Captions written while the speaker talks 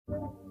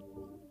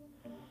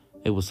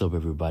Hey, what's up,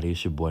 everybody?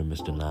 It's your boy,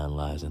 Mr. Nine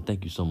Lives, and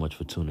thank you so much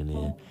for tuning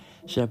in.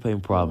 Champagne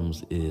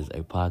Problems is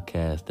a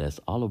podcast that's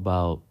all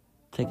about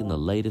taking the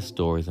latest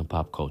stories in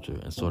pop culture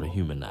and sort of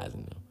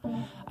humanizing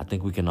them. I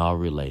think we can all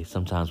relate.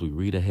 Sometimes we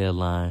read a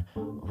headline,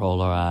 roll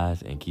our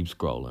eyes, and keep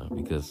scrolling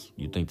because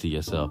you think to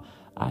yourself,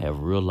 I have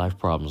real life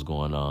problems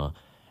going on,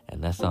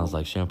 and that sounds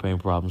like champagne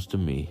problems to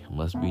me.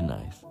 Must be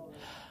nice.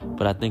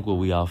 But I think what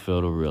we all fail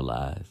to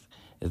realize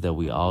is that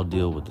we all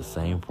deal with the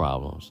same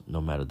problems,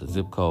 no matter the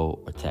zip code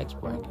or tax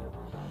bracket.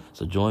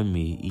 So join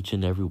me each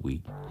and every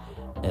week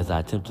as I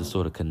attempt to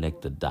sort of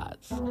connect the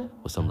dots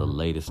with some of the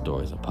latest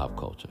stories in pop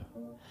culture.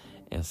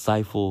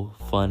 Insightful,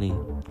 funny,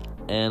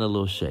 and a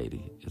little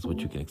shady is what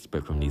you can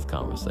expect from these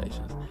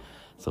conversations.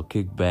 So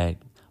kick back,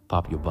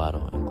 pop your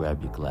bottle, and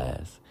grab your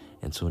glass,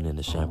 and tune in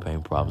to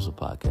Champagne Problems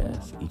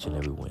podcast each and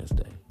every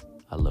Wednesday.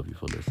 I love you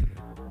for listening.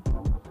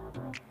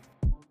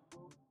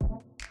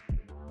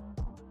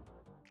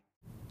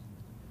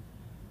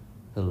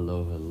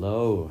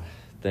 Hello.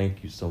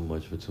 Thank you so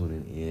much for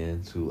tuning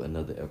in to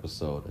another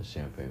episode of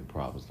Champagne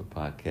Problems, the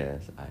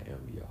podcast. I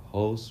am your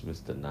host,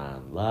 Mr.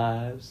 Nine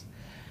Lives.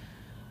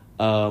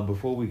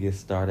 Before we get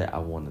started, I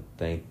want to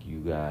thank you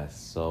guys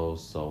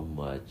so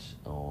much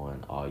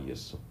on all your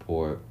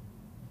support,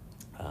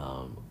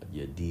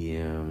 your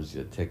DMs,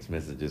 your text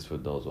messages for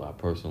those who I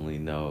personally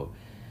know.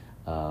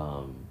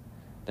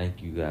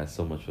 Thank you guys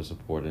so much for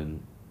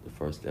supporting the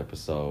first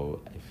episode.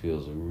 It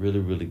feels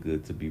really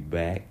good to be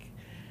back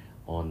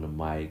on the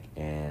mic,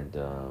 and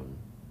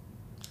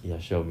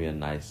showed me a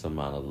nice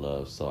amount of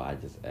love. So I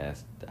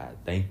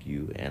thank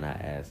you, and I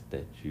ask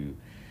that you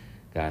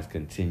guys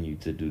continue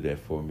to do that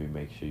for me.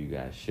 Make sure you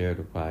guys share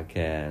the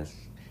podcast,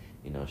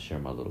 share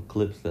my little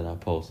clips that I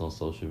post on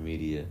social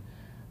media.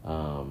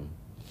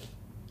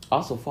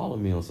 Also follow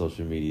me on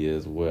social media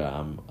as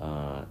well.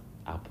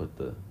 I'll put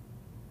the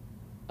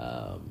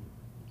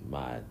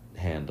my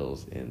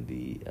handles in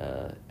the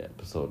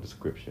episode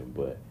description,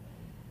 but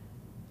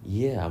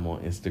yeah, I'm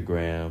on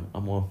Instagram.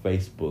 I'm on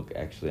Facebook,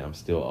 actually. I'm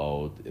still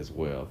old as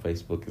well.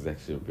 Facebook is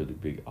actually a really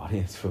big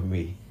audience for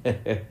me.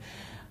 And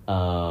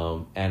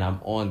I'm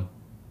on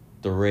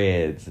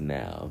Threads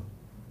now.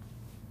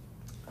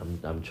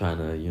 I'm trying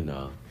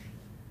to,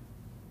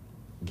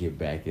 get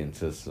back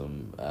into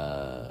some,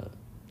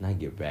 we'll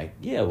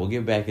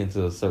get back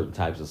into certain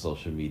types of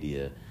social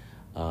media.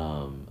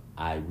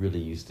 I really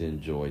used to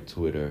enjoy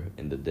Twitter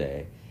in the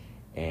day.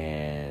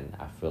 And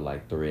I feel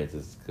like Threads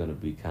is going to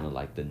be kind of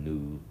like the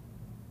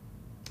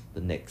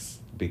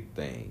next big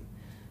thing.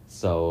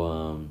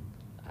 So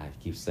I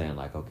keep saying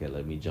like, okay,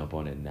 let me jump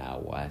on it now.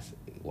 Why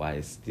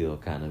it's still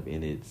kind of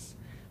in its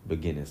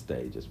beginning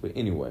stages. But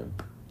anyway,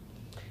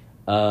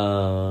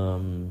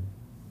 so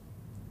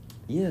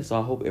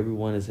I hope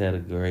everyone has had a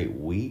great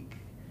week.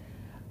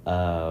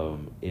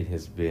 It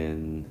has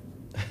been...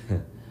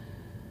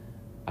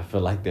 I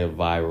feel like that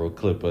viral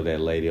clip of that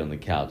lady on the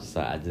couch.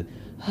 So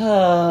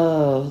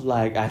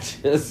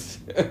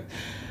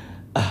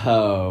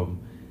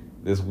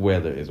this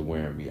weather is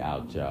wearing me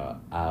out,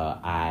 y'all.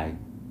 I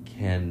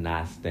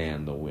cannot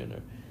stand the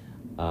winter.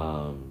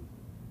 I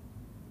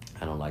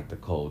don't like the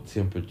cold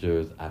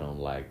temperatures. I don't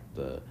like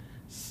the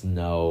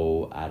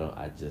snow. I don't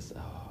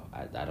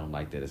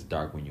like that it's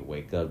dark when you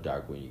wake up,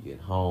 dark when you get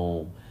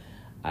home.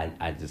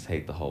 I just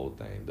hate the whole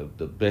thing.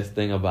 The best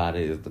thing about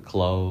it is the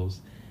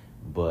clothes,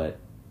 but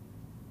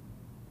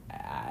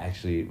I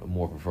actually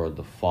more prefer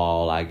the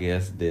fall, I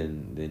guess,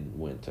 than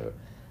winter.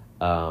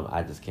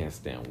 I just can't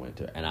stand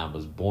winter. And I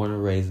was born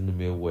and raised in the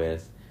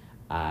Midwest.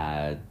 But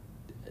I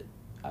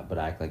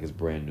act like it's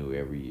brand new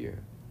every year.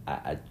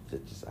 I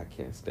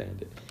can't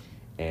stand it.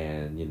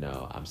 And,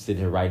 I'm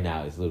sitting here right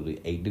now. It's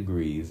literally 8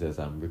 degrees as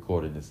I'm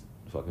recording this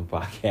fucking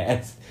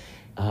podcast.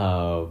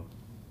 I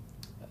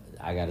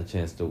got a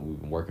chance to,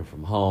 we've been working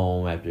from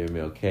home after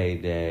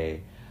MLK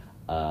Day.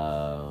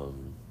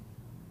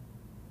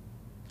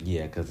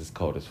 Yeah, because it's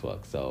cold as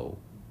fuck. So,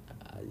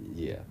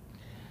 yeah.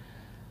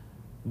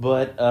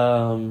 But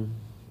I'm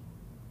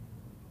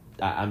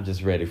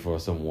just ready for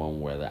some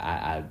warm weather.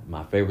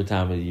 My favorite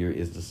time of the year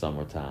is the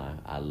summertime.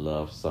 I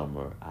love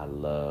summer. I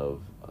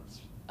love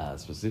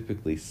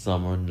specifically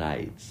summer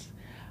nights.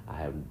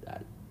 I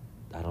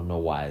don't know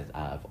why.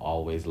 I've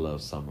always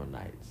loved summer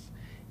nights.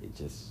 It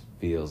just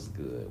feels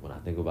good. When I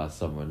think about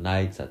summer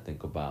nights, I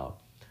think about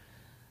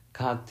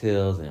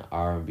cocktails and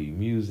R&B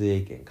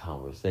music and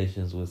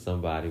conversations with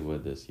somebody,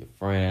 whether it's your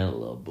friend, a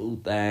little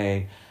boo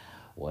thing,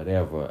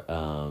 whatever.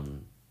 I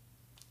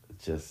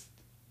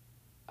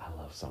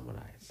love summer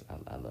nights.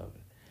 I love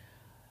it.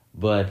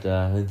 But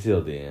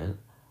until then,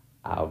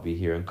 I'll be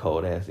here in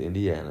cold-ass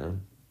Indiana.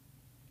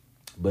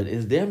 But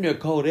it's damn near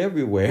cold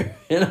everywhere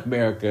in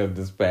America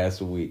this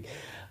past week.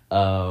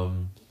 I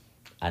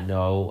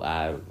know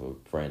I have a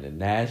friend in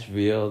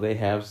Nashville. They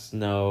have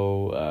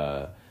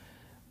snow.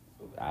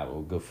 I have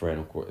a good friend,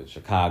 of course, in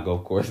Chicago.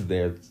 Of course,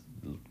 there's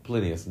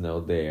plenty of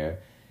snow there.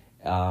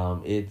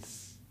 I've been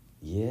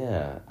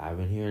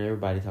hearing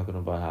everybody talking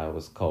about how it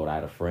was cold. I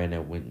had a friend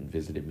that went and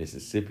visited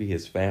Mississippi,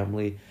 his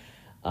family.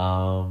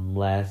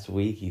 Last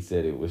week he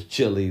said it was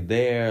chilly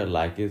there,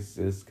 like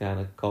it's kind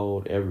of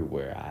cold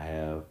everywhere. I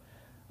have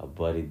a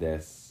buddy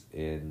that's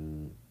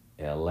in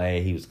LA.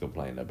 He was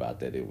complaining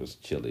about that it was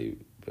chilly,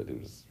 but it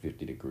was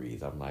 50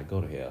 degrees. I'm like,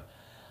 go to hell.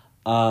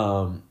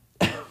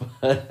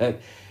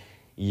 But,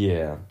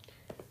 yeah.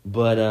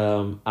 But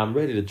I'm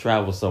ready to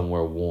travel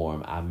somewhere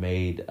warm. I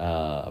made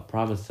a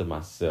promise to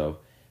myself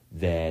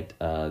that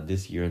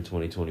this year in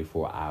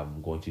 2024,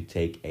 I'm going to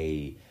take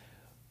a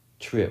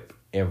trip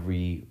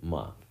every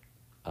month.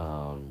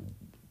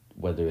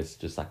 Whether it's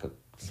just like a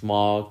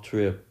small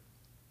trip,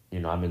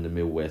 I'm in the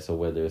Midwest, so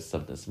whether it's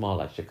something small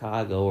like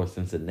Chicago or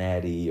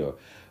Cincinnati or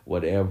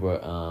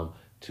whatever,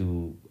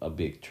 to a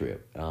big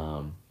trip.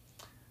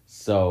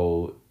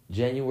 So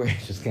January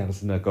just kind of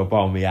snuck up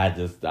on me. I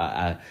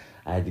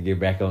had to get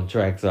back on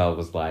track, so I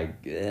was like,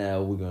 yeah,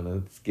 we're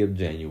gonna skip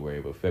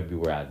January, but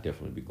February I'll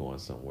definitely be going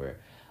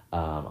somewhere.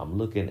 I'm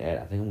looking at,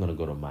 I think I'm gonna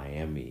go to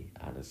Miami,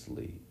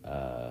 honestly,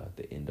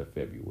 the end of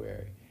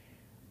February.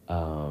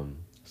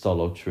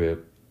 Solo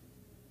trip.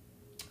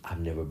 I've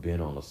never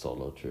been on a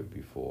solo trip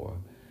before.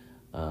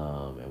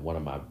 And one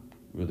of my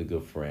really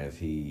good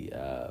friends,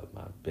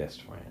 my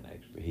best friend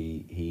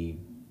actually, he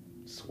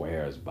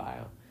swears by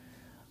him.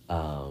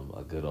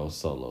 A good old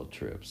solo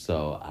trip.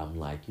 So I'm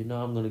like,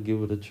 I'm going to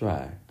give it a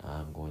try.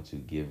 I'm going to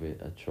give it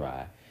a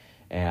try.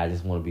 And I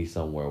just want to be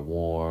somewhere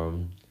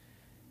warm,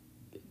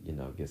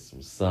 get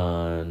some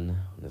sun,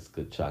 this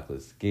good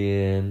chocolate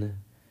skin,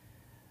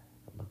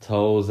 my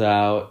toes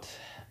out.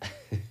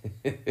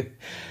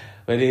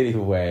 But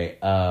anyway,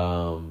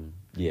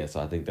 so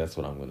I think that's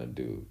what I'm going to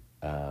do.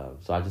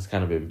 So I just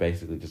kind of been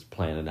basically just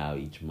planning out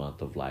each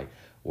month of like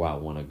where I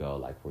want to go.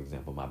 Like, for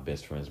example, my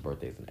best friend's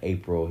birthday is in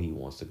April. He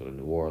wants to go to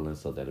New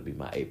Orleans, so that'll be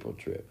my April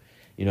trip.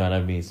 You know what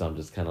I mean? So I'm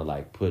just kind of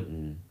like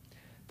putting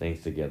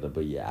things together.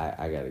 But yeah,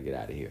 I got to get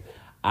out of here.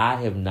 I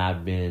have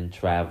not been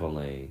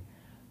traveling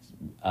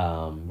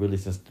really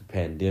since the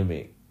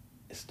pandemic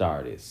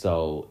started.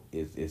 So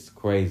it's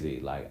crazy.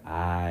 Like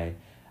I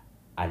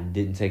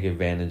didn't take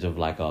advantage of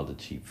like all the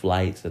cheap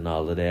flights and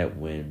all of that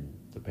when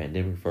the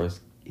pandemic first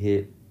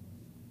hit.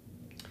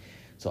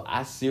 So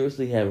I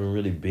seriously haven't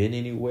really been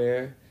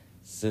anywhere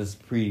since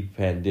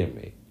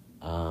pre-pandemic.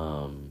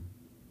 I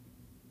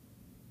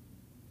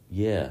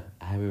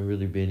haven't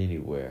really been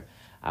anywhere.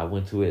 I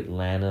went to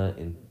Atlanta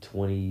in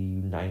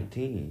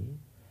 2019,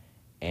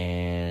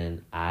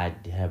 and I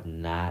have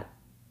not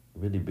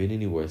really been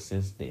anywhere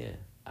since then.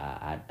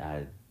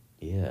 I've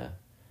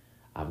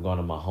gone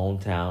to my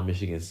hometown,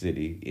 Michigan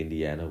City,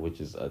 Indiana, which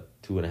is a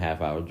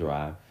 2.5 hour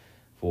drive,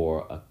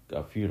 for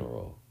a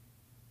funeral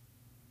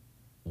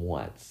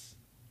once.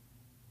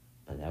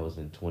 And that was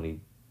in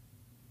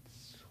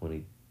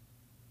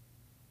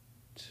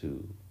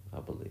 2022, I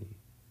believe.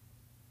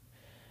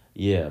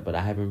 Yeah, but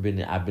I've been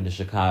to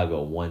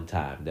Chicago one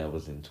time. That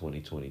was in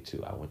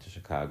 2022. I went to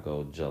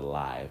Chicago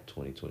July of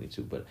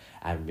 2022, but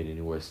I haven't been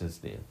anywhere since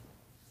then.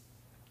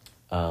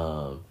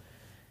 I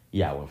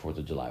went 4th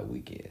of July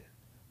weekend.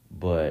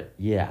 But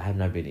yeah, I have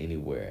not been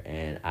anywhere,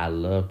 and I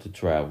love to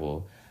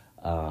travel.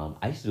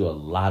 I used to do a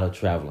lot of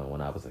traveling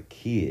when I was a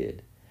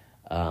kid.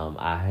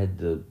 I had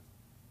the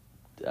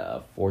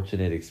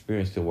fortunate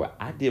experience to where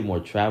I did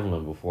more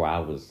traveling before I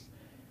was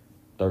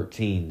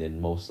 13 than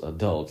most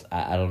adults.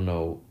 I don't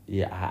know.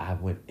 Yeah, I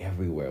went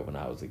everywhere when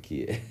I was a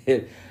kid.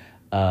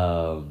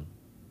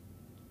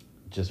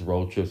 Just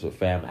road trips with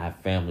family. I have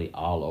family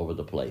all over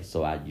the place,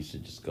 so I used to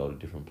just go to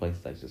different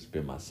places. I used to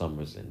spend my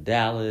summers in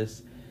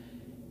Dallas,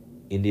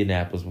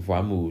 Indianapolis before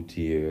I moved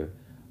here,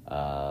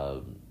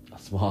 a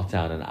small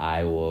town in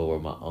Iowa where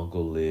my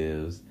uncle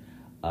lives.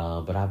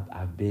 But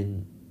I've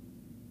been,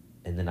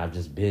 and then I've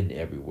just been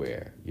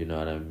everywhere. You know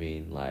what I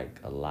mean? Like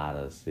a lot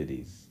of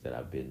cities that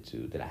I've been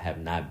to that I have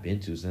not been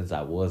to since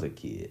I was a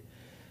kid.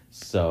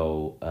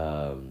 So,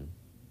 I'm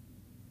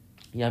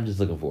just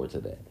looking forward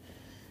to that.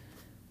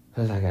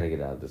 Because I got to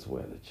get out of this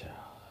weather,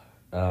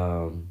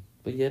 child.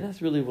 But yeah,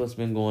 that's really what's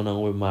been going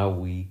on with my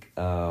week.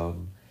 Of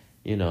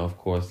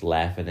course,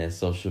 laughing at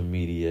social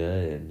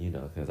media and,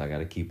 because I got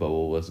to keep up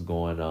with what's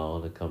going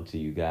on to come to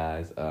you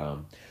guys.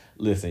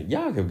 Listen,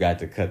 y'all have got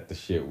to cut the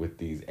shit with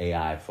these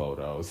AI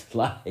photos.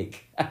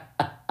 Like,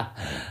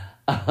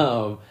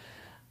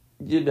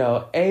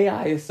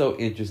 AI is so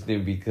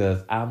interesting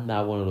because I'm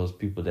not one of those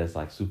people that's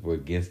like super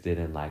against it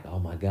and like, oh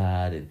my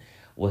God, and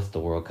what's the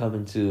world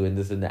coming to and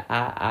this and that.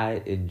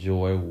 I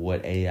enjoy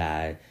what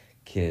AI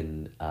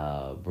can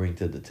bring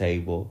to the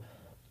table.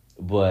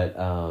 But,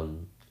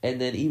 and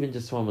then even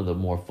just some of the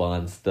more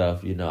fun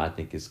stuff, I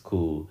think is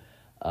cool.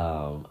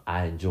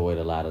 I enjoyed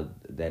a lot of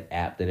that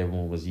app that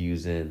everyone was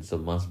using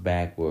some months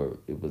back where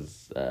it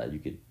was, you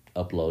could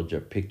upload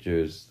your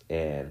pictures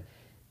and,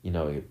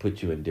 it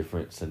put you in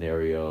different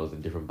scenarios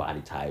and different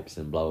body types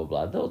and blah,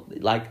 blah, blah.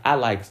 Those, I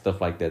like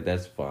stuff like that.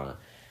 That's fun.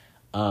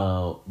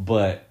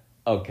 But,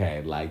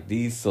 okay, like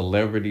these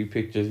celebrity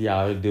pictures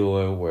y'all are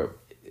doing where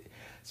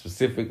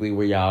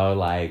y'all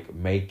like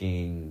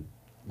making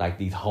like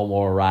these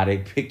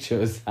homoerotic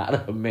pictures out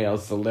of male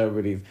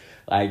celebrities.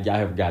 Like, y'all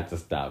have got to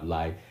stop.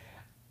 Like,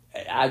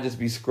 I just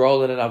be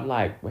scrolling and I'm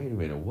like, wait a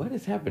minute, what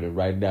is happening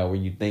right now?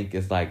 When you think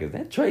it's like, is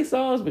that Trey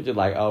Songz? But you're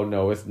like, oh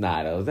no, it's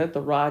not. Oh, is that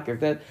The Rock? Is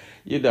that,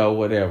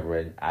 whatever?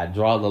 And I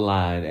draw the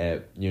line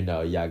at,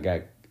 y'all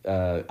got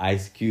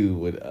Ice Cube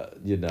with,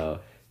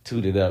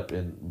 tooted up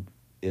in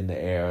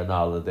the air and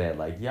all of that.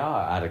 Like, y'all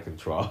are out of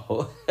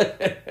control.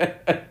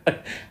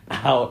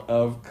 Out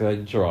of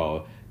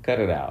control. Cut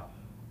it out.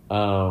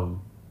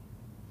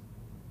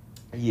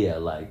 Yeah,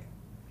 like,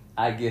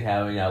 I get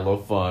having y'all a little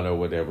fun or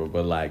whatever,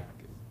 but like,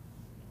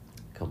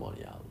 come on,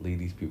 y'all. Leave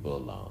these people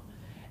alone.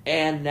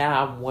 And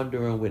now I'm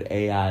wondering with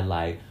AI,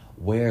 like,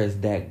 where is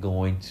that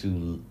going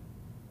to...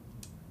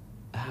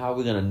 How are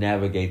we going to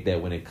navigate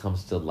that when it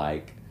comes to,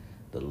 like,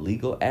 the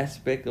legal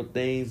aspect of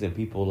things and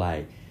people,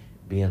 like,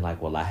 being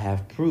like, well, I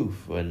have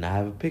proof and I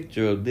have a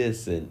picture of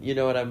this and you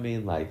know what I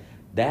mean? Like,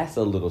 that's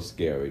a little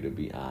scary, to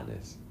be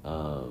honest.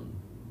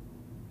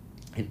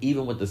 And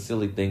even with the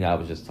silly thing I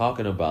was just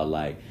talking about,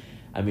 like,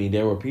 I mean,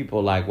 there were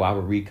people like, well, I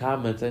would read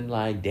comments and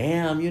like,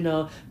 damn,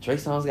 Trey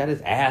Songz got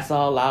his ass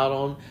all out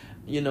on,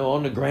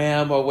 on the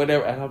gram or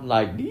whatever. And I'm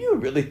like, do you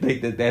really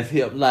think that that's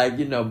him? Like,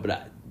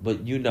 but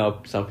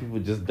some people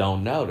just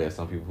don't know. There's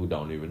some people who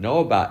don't even know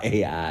about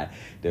AI.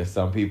 There's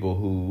some people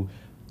who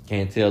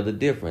can't tell the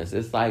difference.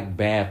 It's like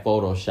bad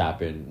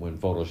photoshopping when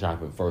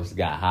photoshopping first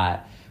got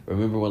hot.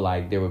 Remember when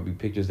like there would be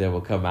pictures that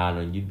would come out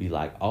and you'd be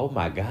like, oh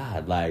my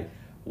God, like,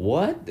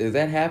 what? Is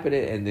that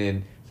happening? And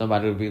then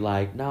somebody would be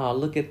like, no,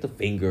 look at the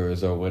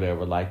fingers or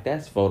whatever. Like,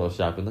 that's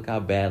photoshopping. Look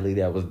how badly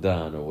that was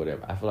done or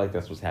whatever. I feel like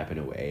that's what's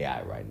happening with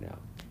AI right now.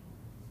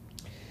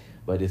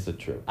 But it's a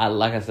trip.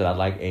 Like I said, I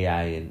like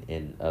AI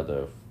in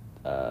other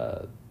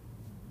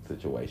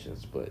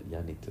situations, but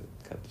y'all need to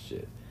cut the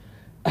shit.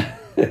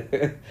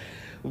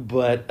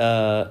 But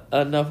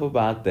enough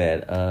about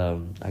that.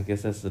 I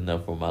guess that's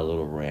enough for my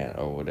little rant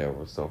or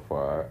whatever so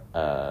far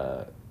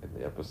in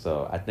the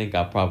episode. I think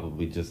I'll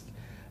probably just...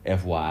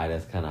 FYI,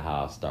 that's kind of how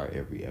I'll start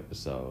every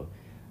episode.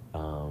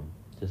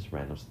 Just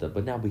random stuff.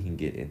 But now we can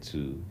get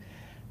into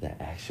the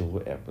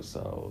actual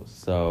episode.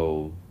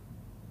 So,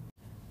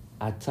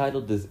 I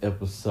titled this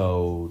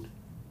episode,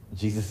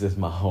 Jesus is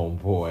My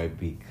Homeboy,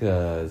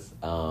 because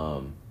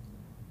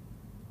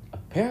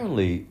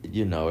apparently,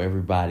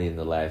 everybody in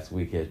the last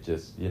week has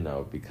just,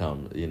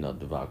 become,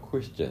 devout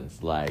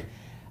Christians. Like,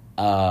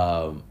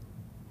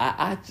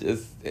 I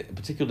just,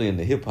 particularly in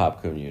the hip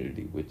hop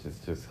community, which is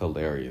just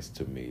hilarious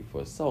to me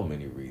for so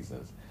many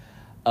reasons.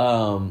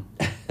 But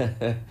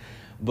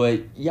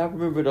y'all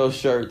remember those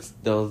shirts?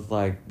 Those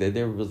like,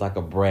 there was like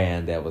a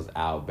brand that was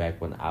out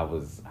back when I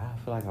feel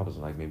like I was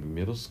like maybe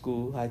middle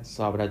school.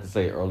 So I would have to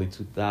say early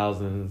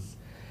 2000s,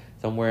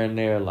 somewhere in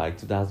there, like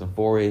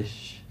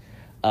 2004-ish.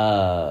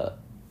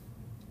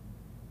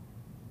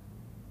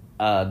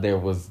 There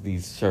was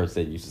these shirts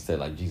that used to say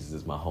like, Jesus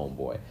is my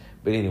homeboy.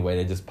 But anyway,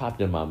 they just popped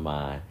in my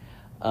mind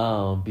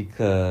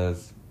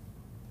because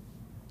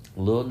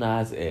Lil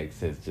Nas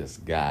X has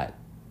just got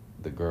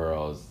the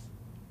girls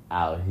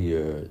out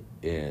here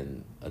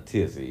in a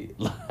tizzy.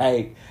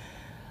 Like,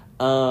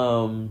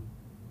 so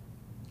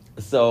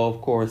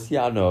of course,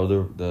 y'all know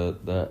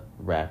the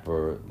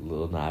rapper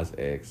Lil Nas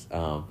X,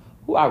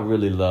 who I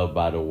really love,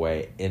 by the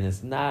way. And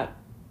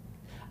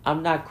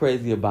I'm not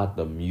crazy about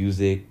the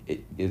music.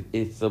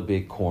 It's a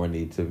bit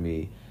corny to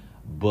me,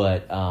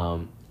 but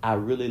I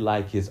really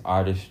like his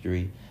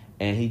artistry,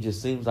 and he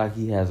just seems like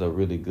he has a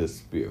really good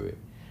spirit.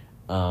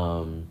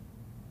 I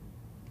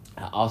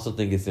also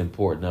think it's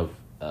important of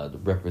the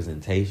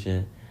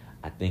representation.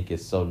 I think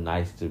it's so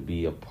nice to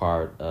be a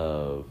part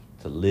of,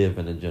 to live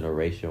in a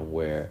generation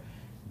where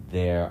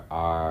there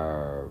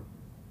are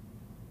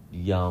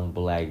young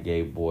black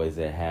gay boys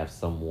that have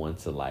someone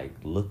to like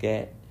look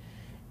at,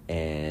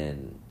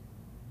 and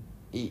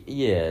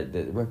yeah,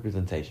 the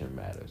representation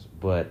matters.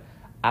 But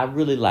I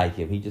really like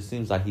him. He just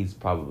seems like he's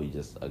probably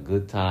just a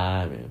good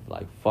time and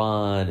like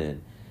fun,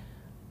 and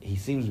he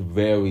seems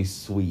very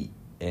sweet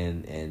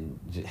and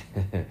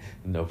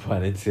no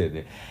pun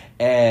intended,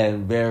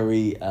 and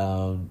very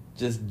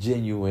just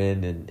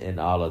genuine and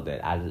all of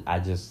that. I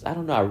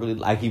don't know. I really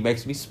like. He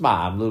makes me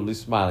smile. I'm literally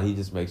smiling. He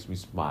just makes me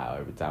smile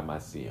every time I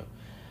see him.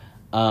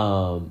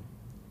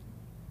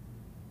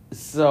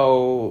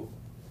 So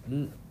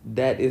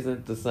that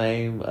isn't the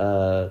same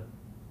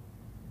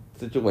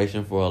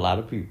situation for a lot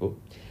of people.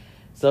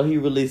 So he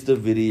released a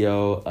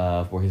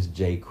video for his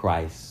J.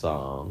 Christ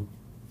song,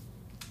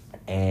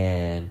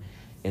 and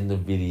in the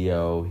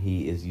video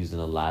he is using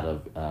a lot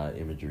of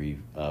imagery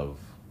of,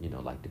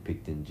 like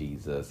depicting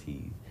Jesus.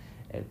 He,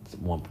 at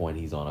one point,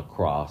 he's on a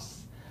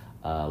cross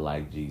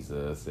like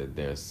Jesus, and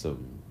there's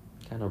some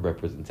kind of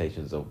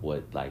representations of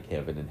what, like,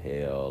 heaven and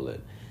hell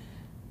and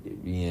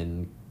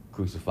being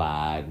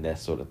crucified and that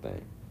sort of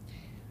thing.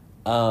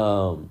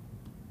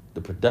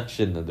 The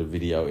production of the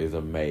video is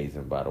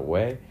amazing, by the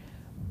way,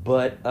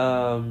 but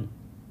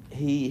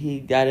he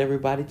got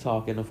everybody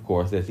talking, of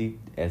course, as he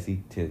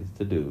tends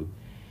to do,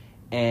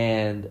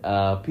 and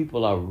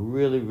people are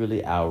really,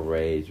 really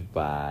outraged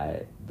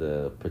by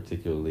the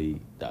particular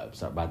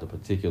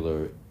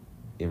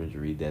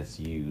imagery that's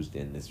used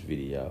in this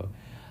video.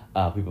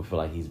 People feel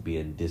like he's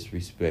being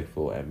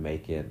disrespectful and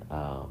making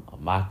a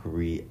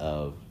mockery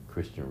of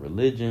Christian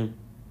religion,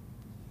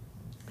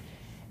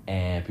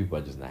 and people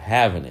are just not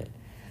having it.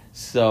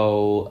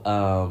 So,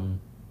 of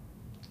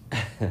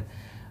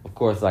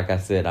course, like I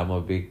said, I'm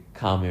a big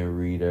comment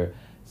reader.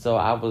 So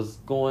I was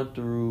going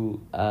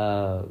through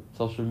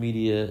social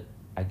media.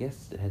 I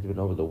guess it had been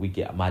over the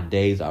weekend. My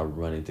days are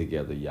running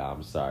together, y'all.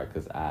 I'm sorry,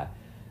 because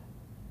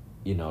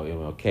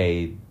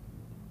MLK,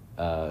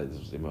 this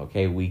was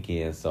MLK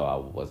weekend, so I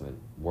wasn't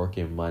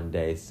working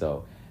Monday.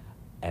 So,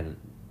 and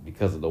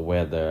because of the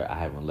weather, I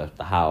haven't left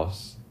the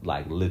house.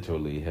 Like,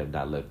 literally have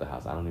not left the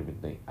house. I don't even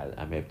think,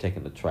 I may have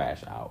taken the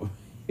trash out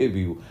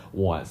maybe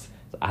once.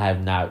 So I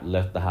have not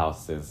left the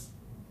house since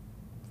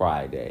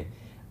Friday.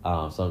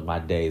 So my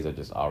days are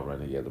just all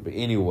running together. But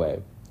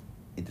anyway,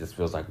 it just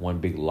feels like one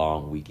big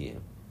long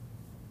weekend.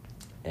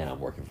 And I'm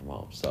working from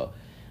home. So,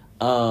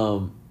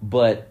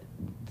 but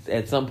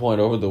at some point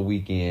over the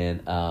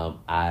weekend,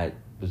 I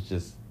was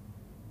just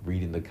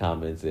reading the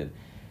comments, and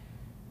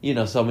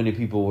so many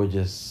people were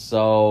just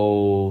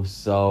so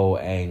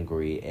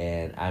angry.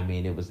 And I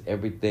mean, it was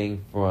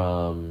everything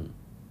from,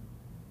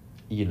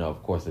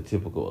 of course, the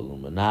typical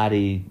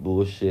Illuminati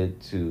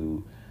bullshit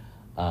to,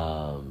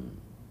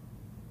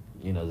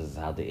 this is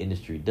how the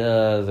industry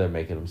does. They're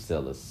making him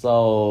sell his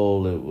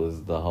soul. It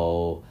was the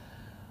whole,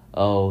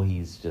 oh,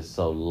 he's just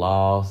so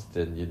lost,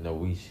 and,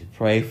 we should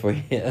pray for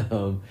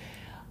him.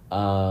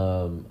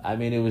 I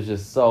mean, it was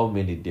just so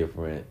many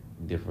different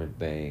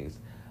things.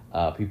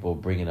 People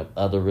bringing up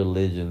other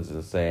religions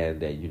and saying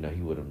that,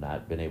 he would have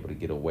not been able to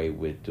get away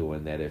with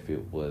doing that if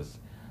it was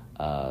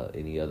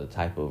any other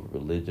type of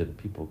religion.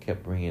 People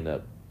kept bringing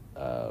up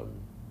the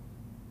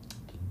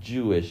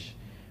Jewish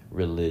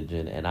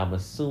religion, and I'm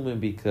assuming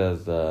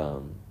because,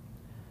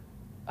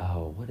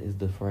 what is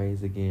the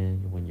phrase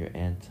again when you're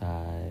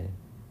anti...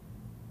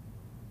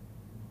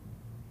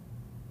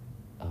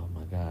 Oh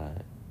my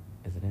God.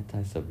 Is it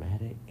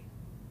anti-Semitic?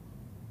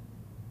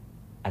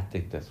 I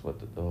think that's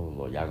what oh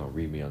Lord, y'all gonna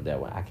read me on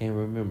that one. I can't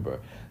remember.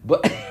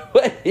 But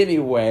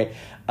anyway,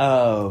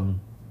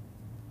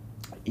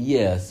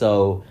 yeah,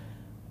 so,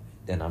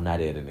 and I'm not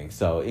editing.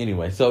 So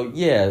anyway,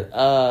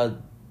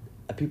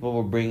 people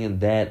were bringing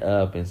that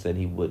up and said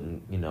he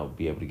wouldn't,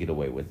 be able to get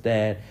away with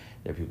that.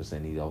 There are people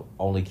saying he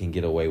only can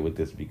get away with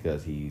this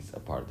because he's a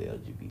part of the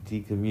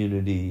LGBT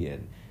community,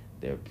 and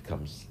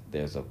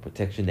there's a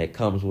protection that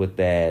comes with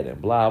that, and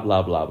blah,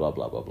 blah, blah, blah,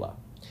 blah, blah, blah.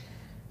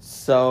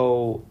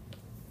 So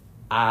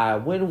I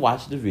went and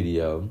watched the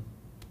video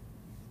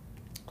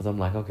because I'm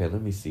like, okay,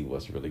 let me see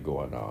what's really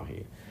going on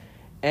here.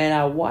 And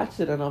I watched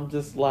it, and I'm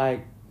just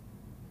like,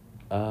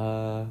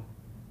 okay,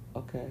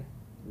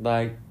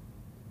 like,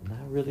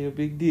 not really a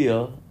big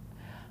deal.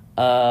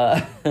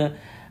 I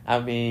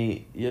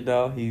mean,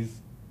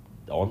 he's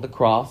on the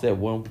cross at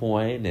one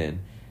point,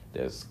 and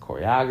there's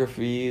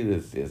choreography.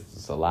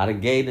 There's a lot of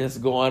gayness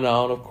going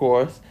on, of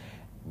course,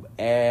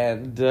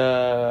 and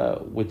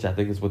which I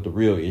think is what the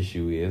real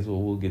issue is. Well,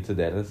 we'll get to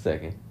that in a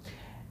second.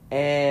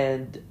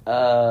 And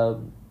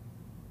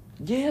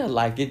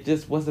like, it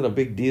just wasn't a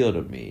big deal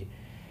to me.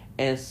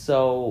 And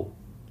so,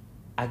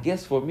 I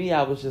guess for me,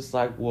 I was just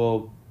like,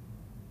 well,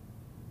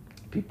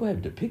 people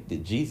have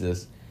depicted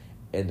Jesus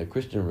and the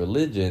Christian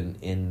religion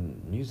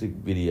in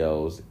music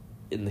videos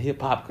in the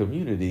hip hop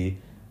community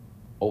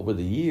over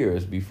the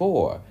years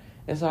before.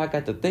 And so I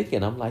got to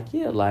thinking, I'm like,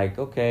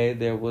 okay,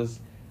 there was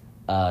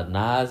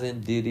Nas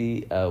and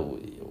Diddy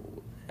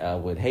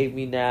would Hate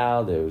Me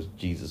Now. There was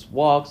Jesus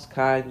Walks,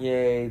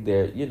 Kanye.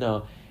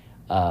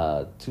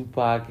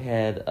 Tupac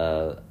had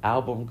a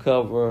album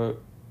cover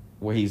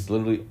where he's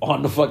literally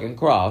on the fucking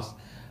cross.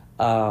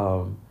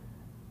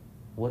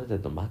 What is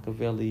it? The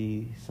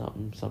Machiavelli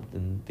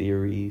something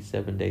theory,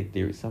 7-day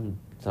theory, something.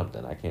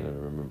 I can't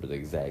even remember the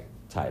exact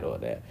title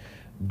of that.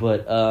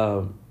 But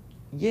so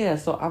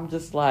I'm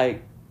just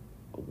like,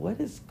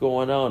 what is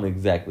going on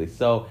exactly?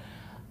 So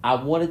I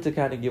wanted to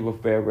kind of give a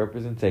fair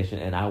representation,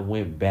 and I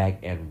went back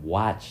and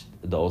watched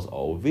those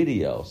old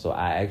videos. So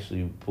I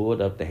actually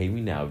pulled up the Hate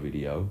Me Now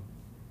video,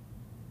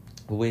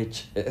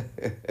 which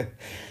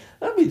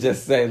let me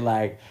just say,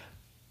 like,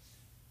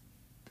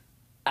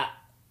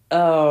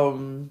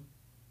 the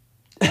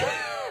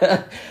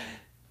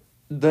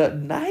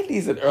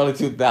 90s and early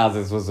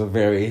 2000s was a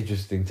very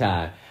interesting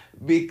time,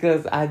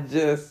 because I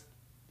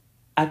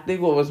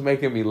think what was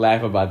making me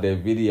laugh about that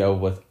video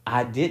was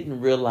I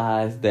didn't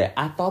realize that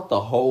I thought the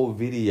whole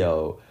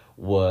video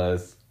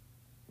was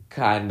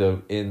kind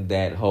of in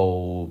that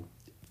whole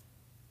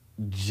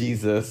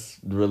Jesus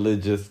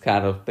religious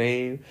kind of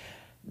theme.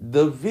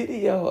 The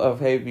video of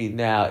Hate Me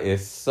Now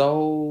is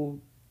so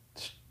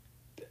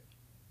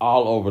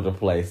all over the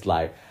place.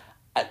 Like,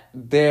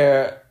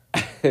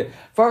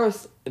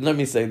 first, let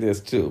me say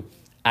this too.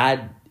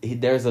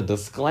 There's a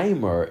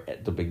disclaimer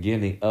at the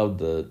beginning of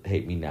the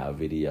Hate Me Now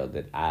video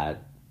that I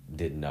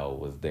didn't know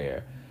was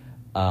there.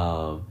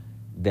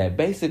 That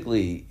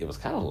basically, it was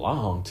kind of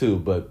long too,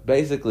 but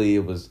basically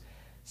it was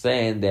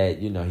saying that,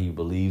 he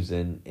believes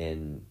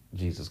in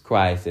Jesus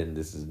Christ, and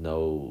this is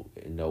no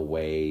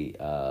way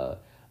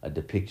a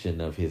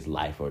depiction of his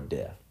life or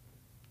death.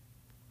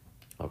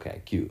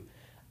 Okay, cute.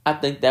 I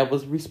think that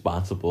was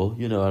responsible,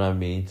 you know what I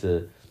mean,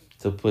 to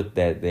put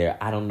that there.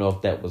 I don't know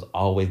if that was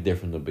always there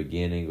from the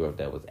beginning or if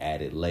that was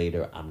added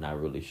later. I'm not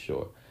really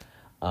sure.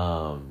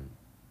 Because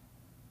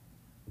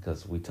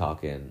we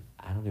talking,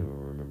 I don't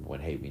even remember when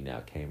Hate Me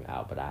Now came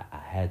out, but I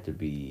had to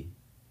be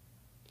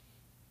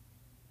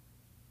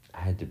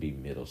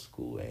middle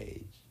school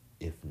age,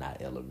 if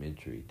not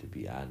elementary, to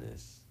be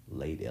honest,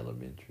 late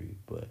elementary.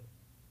 But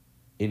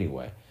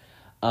anyway,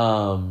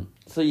 so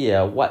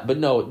yeah, but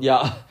no,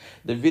 y'all,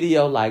 the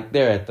video, like,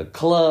 they're at the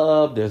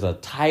club, there's a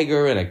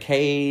tiger in a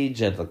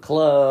cage at the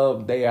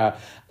club, they are,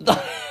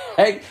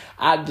 like,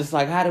 I'm just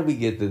like, how did we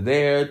get to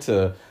there,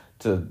 to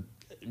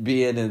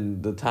being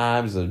in the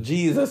times of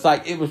Jesus?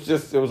 Like, it was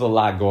a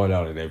lot going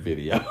on in that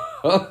video.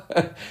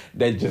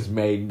 That just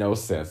made no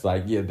sense.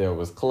 Like, yeah, there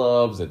was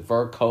clubs and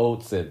fur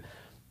coats and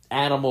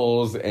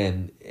animals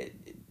and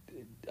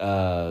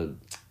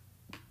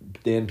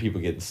then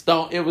people getting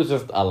stoned. It was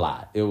just a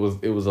lot. It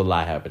was a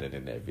lot happening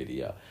in that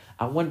video.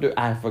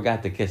 I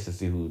forgot to catch to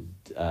see who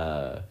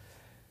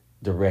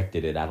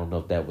directed it. I don't know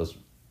if that was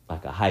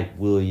like a Hype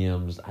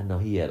Williams. I know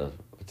he had a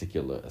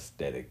particular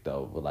aesthetic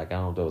though, but like, I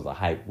don't know if it was a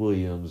Hype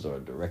Williams or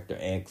Director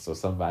X or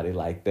somebody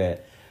like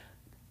that.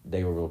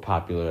 They were real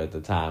popular at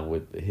the time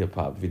with the hip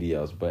hop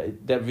videos,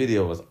 but that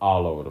video was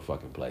all over the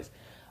fucking place.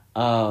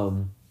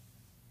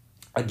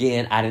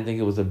 Again, I didn't think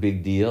it was a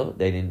big deal.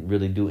 They didn't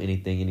really do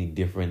anything any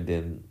different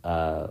than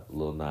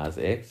Lil Nas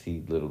X.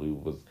 He literally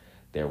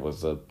there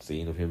was a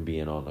scene of him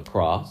being on the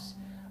cross.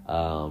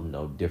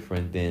 No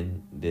different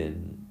than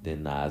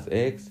Nas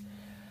X.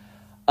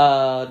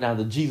 Now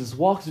the Jesus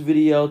Walks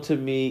video to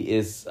me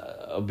is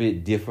a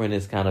bit different.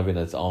 It's kind of in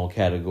its own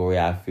category.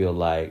 I feel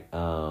like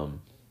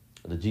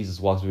the Jesus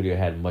Walks video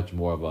had much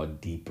more of a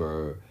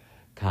deeper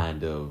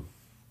kind of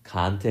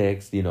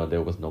context. You know,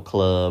 there was no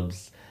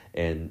clubs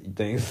and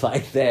things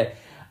like that.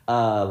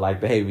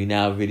 Like the Hate Me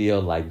Now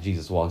video, like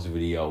Jesus Walks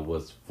video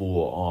was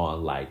full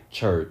on like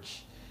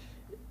church,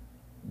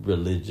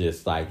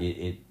 religious. Like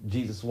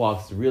Jesus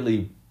Walks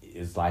really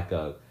is like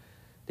a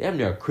damn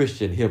near a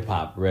Christian hip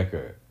hop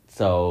record.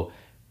 So,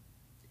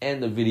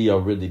 and the video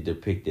really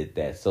depicted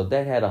that. So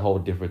that had a whole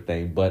different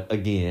thing. But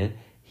again,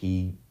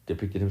 he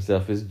depicted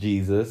himself as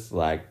Jesus,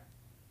 like,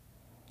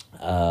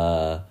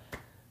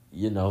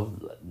 you know,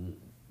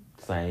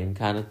 same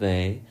kind of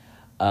thing.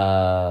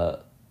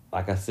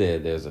 Like I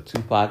said, there's a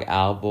Tupac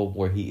album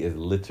where he is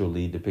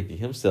literally depicting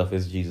himself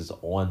as Jesus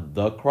on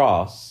the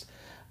cross,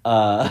 you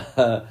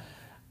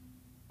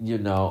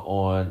know,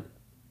 on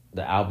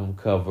the album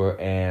cover.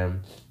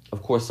 And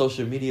of course,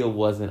 social media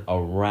wasn't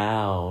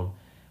around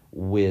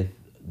with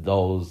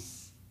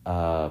those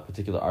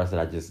particular artists that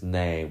I just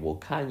named. Well,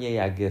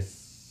 Kanye, I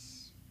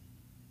guess,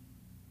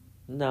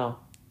 no,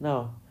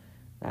 not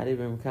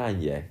even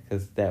Kanye,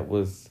 because that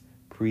was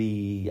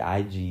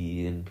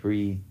pre-IG and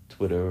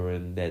pre-Twitter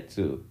and that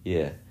too.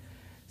 Yeah.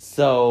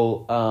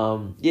 So,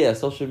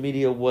 social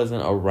media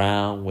wasn't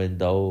around when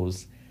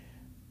those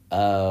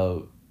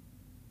videos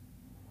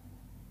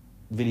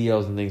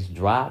and things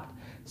dropped.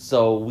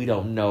 So we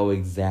don't know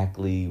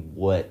exactly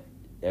what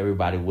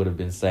everybody would have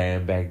been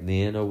saying back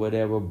then or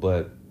whatever,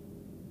 but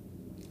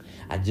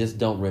I just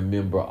don't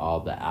remember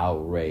all the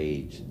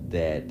outrage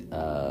that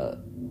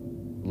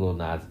Lil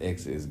Nas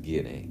X is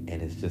getting.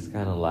 And it's just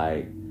kind of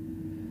like,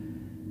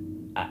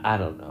 I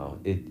don't know.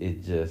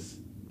 It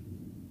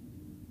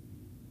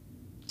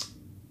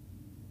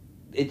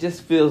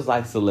just feels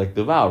like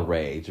selective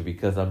outrage,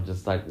 because I'm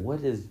just like,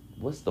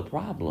 what's the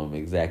problem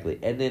exactly?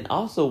 And then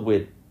also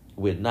with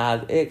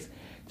Nas X,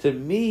 to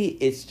me,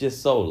 it's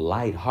just so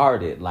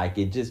lighthearted. Like,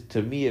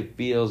 to me, it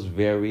feels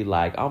very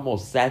like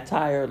almost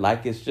satire.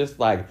 Like, it's just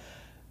like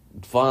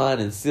fun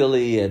and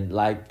silly, and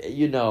like,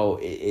 you know,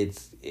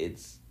 it's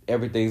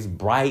everything's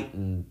bright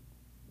and,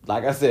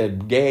 like I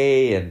said,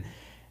 gay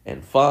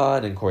and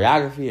fun and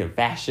choreography and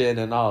fashion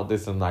and all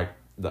this. And like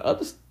the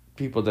other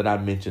people that I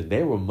mentioned,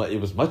 it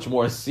was much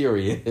more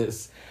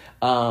serious.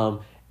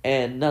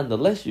 And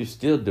nonetheless, you're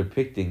still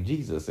depicting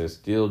Jesus. There's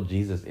still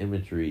Jesus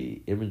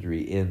imagery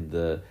in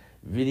the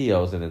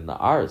videos and in the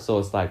art. So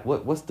it's like,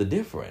 what's the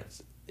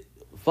difference?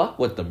 Fuck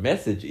what the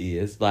message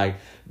is, like,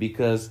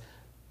 because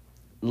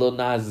Lil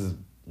Nas's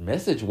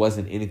message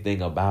wasn't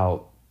anything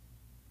about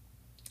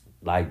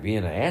like being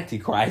an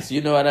antichrist.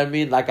 You know what I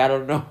mean? Like, I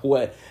don't know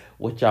what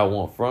y'all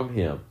want from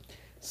him.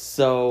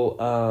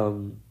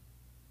 So,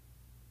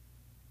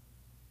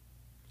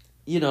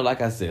 you know,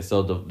 like I said,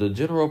 so the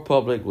general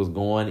public was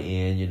going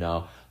in, you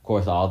know, of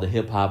course, all the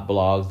hip hop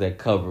blogs that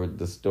covered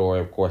the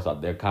story, of course,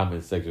 their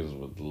comment sections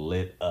was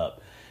lit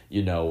up,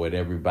 you know, with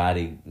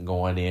everybody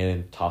going in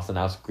and tossing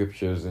out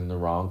scriptures in the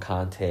wrong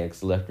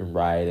context, left and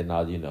right, and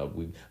all, you know,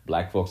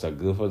 black folks are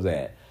good for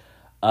that.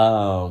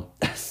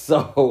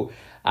 So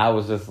I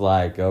was just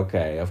like,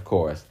 okay, of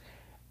course.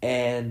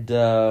 And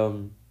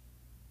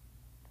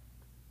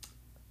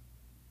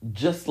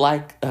just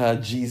like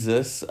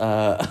Jesus,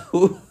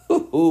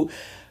 who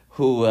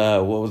who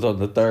what was on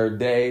the third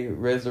day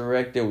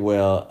resurrected?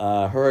 Well,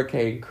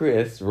 Hurricane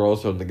Chris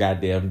rose from the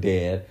goddamn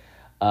dead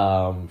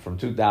from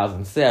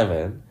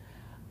 2007.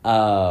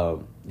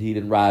 He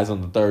didn't rise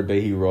on the third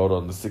day. He rode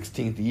on the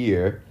 16th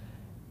year.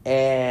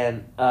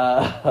 And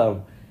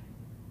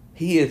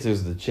he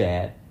enters the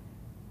chat.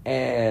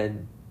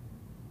 And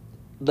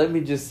let me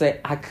just say,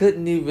 I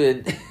couldn't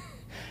even...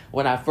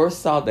 when I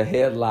first saw the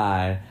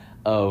headline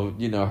of,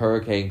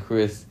 Hurricane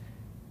Chris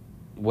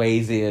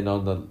weighs in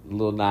on the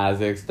Lil Nas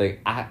X thing,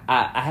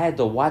 I had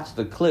to watch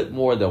the clip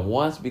more than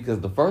once, because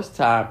the first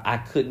time I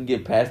couldn't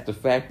get past the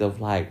fact of,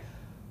 like,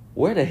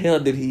 where the hell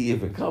did he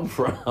even come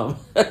from?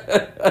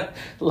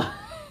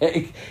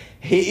 Like,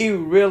 he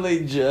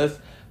really just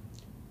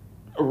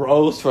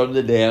rose from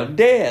the damn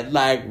dead.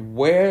 Like,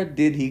 where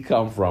did he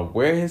come from?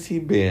 Where has he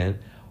been?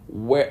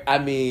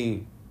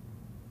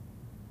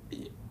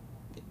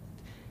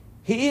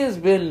 He has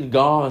been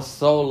gone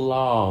so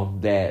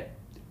long that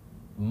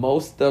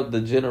most of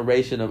the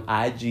generation of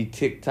IG,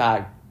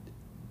 TikTok,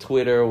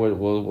 Twitter,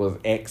 was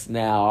X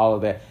now, all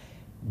of that,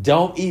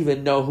 don't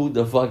even know who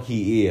the fuck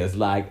he is.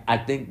 Like, I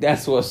think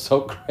that's what's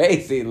so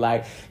crazy.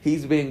 Like,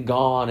 he's been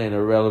gone and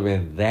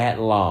irrelevant that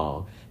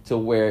long to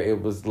where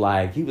it was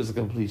like he was a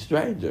complete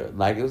stranger.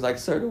 Like, it was like,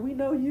 sir, do we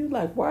know you?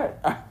 Like, why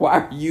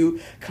are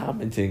you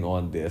commenting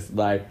on this?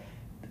 Like,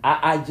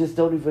 I just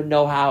don't even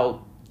know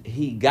how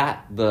he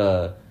got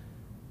the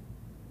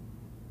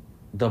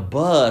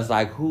buzz.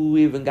 Like, who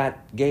even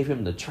gave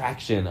him the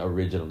traction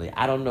originally.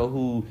 I don't know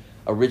who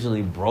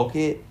originally broke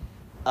it.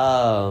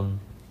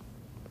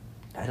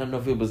 I don't know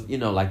if it was,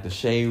 like the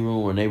Shade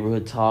Room or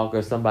Neighborhood Talk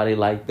or somebody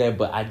like that,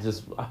 but I'm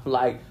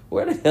like,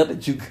 where the hell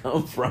did you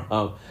come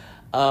from?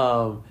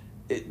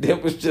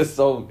 It was just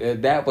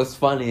that was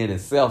funny in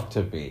itself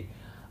to me.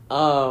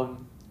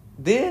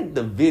 Then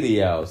the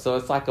video, so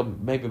it's like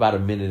maybe about a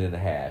minute and a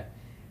half.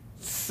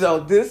 So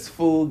this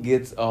fool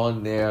gets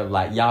on there,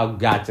 like, y'all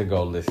got to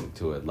go listen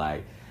to it.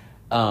 Like,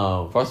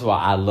 first of all,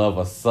 I love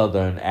a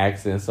Southern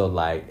accent, so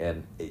like,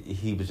 and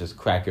he was just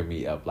cracking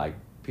me up. Like,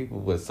 people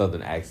with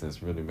Southern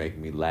accents really make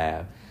me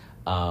laugh.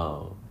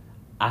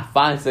 I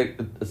find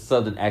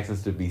Southern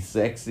accents to be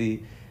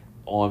sexy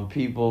on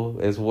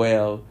people as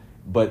well,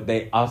 but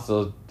they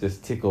also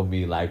just tickle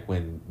me, like,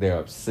 when they're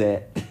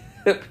upset,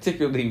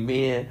 particularly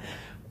men.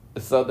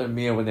 Southern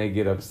men, when they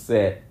get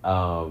upset,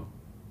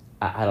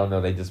 I don't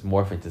know, they just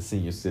morph into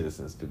senior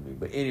citizens to me.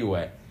 But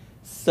anyway,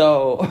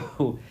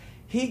 so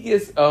he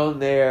gets on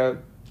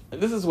there.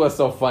 This is what's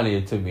so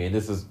funny to me, and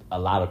this is a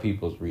lot of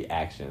people's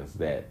reactions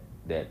that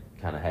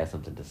kind of has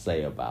something to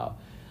say about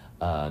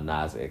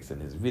Nas X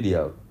and his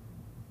video.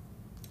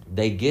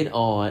 They get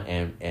on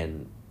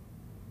and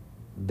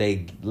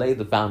they lay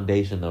the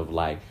foundation of,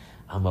 like,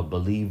 I'm a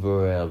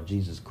believer of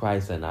Jesus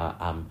Christ, and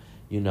I'm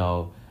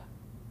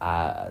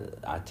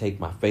I take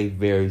my faith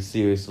very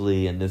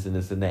seriously, and this and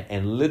this and that.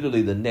 And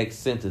literally the next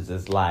sentence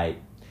is like,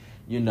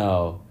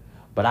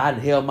 but I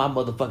held my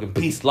motherfucking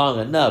peace long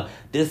enough.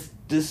 This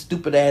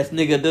stupid ass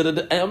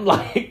nigga, and I'm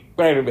like,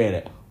 wait a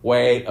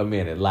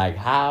minute. Like,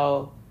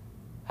 how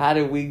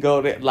did we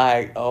go there?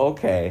 Like,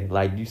 okay,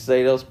 like, you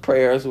say those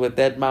prayers with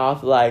that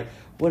mouth. Like,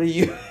 what are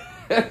you?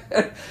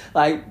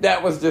 Like,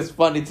 that was just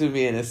funny to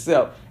me in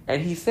itself.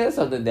 And he said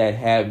something that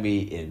had me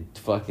in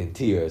fucking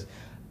tears.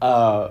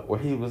 Where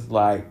he was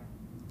like,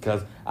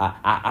 cause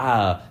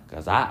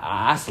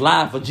I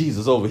slide for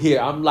Jesus over here.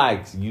 I'm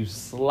like, you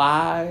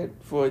slide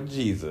for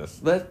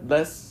Jesus?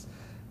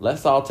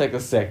 Let's all take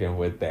a second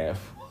with that.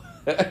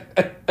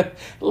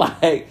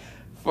 Like,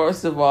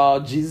 first of all,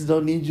 Jesus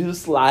don't need you to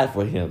slide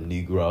for him,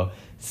 Negro.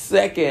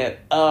 Second,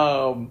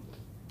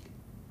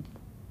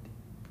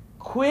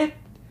 quit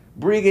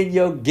bringing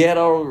your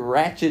ghetto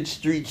ratchet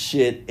street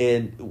shit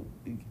and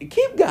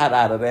keep God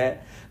out of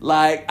that.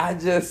 Like, I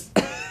just.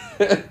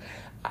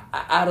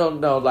 I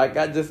don't know. Like,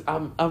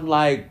 I'm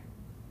like,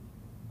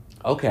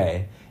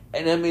 okay.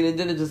 And I mean, and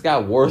then it just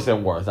got worse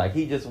and worse. Like,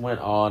 he just went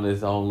on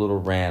his own little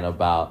rant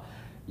about,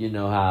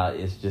 how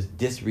it's just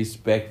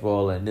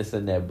disrespectful and this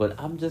and that. But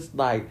I'm just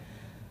like,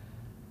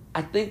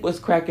 I think what's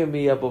cracking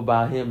me up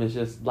about him is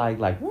just like,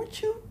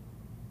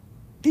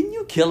 didn't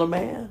you kill a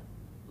man?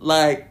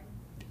 Like,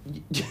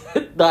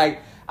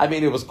 I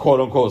mean, it was quote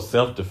unquote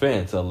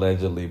self-defense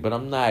allegedly, but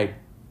I'm like,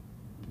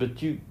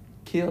 but you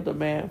killed a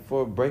man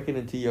for breaking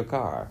into your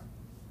car.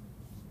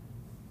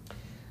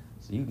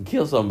 So you can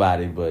kill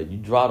somebody, but you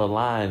draw the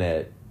line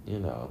at,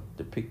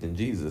 depicting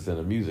Jesus in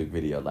a music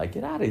video. Like,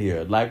 get out of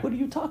here. Like, what are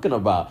you talking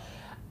about?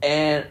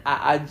 And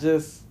I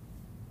just,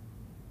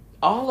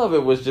 all of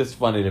it was just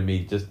funny to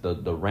me. Just the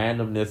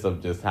randomness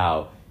of just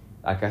how,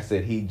 like I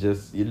said, he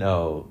just,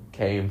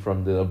 came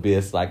from the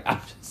abyss. Like,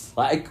 I'm just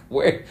like,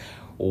 where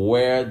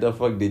the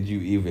fuck did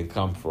you even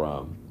come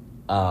from?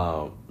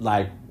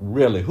 Like,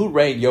 really, who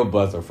rang your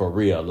buzzer for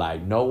real?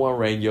 Like, no one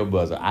rang your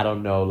buzzer. I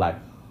don't know, like,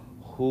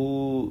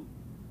 who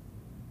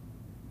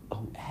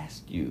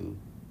asked you?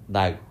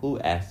 Like, who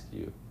asked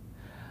you?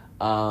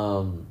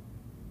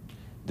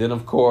 Then,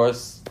 of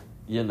course,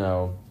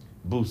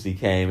 Boosie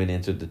came and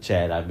entered the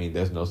chat. I mean,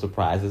 there's no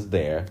surprises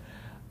there.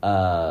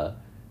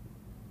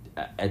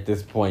 at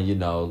this point,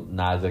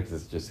 Nas X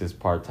is just his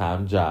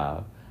part-time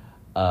job.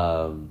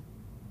 So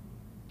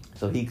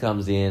he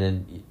comes in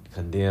and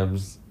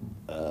condemns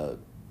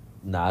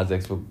Nas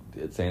X for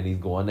saying he's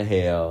going to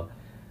hell,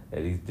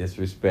 that he's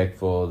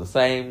disrespectful, the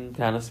same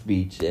kind of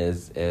speech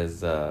as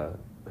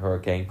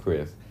Hurricane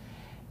Chris.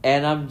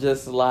 And I'm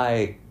just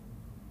like,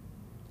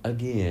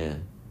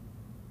 again,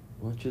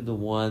 weren't you the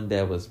one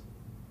that was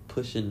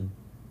pushing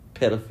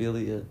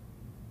pedophilia,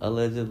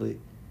 allegedly,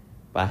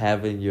 by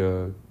having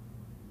your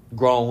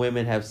grown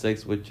women have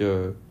sex with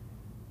your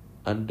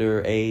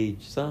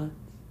underage sons?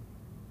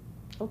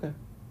 Okay.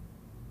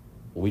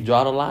 We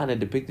draw the line at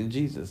depicting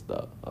Jesus,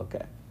 though.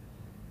 Okay.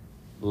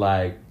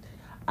 Like,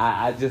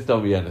 I just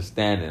don't be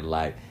understanding.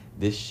 Like,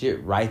 this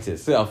shit writes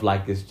itself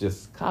like it's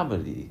just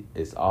comedy.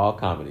 It's all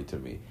comedy to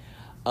me.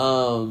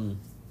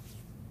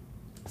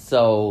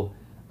 So,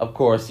 of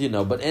course,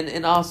 but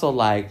and also,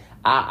 like,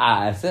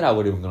 I said I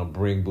wasn't even going to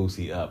bring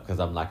Boosie up because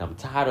I'm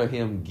tired of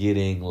him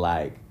getting,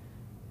 like,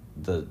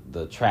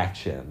 the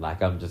traction.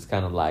 Like, I'm just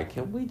kind of like,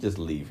 can we just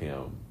leave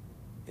him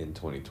in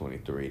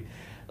 2023?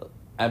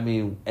 I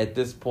mean, at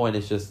this point,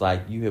 it's just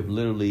like you have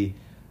literally,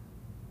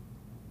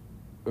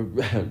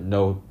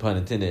 no pun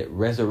intended,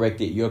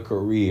 resurrected your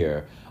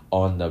career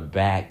on the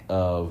back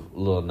of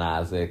Lil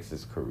Nas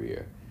X's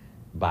career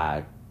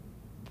by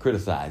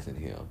criticizing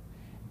him.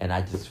 And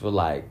I just feel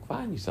like,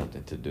 find you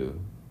something to do.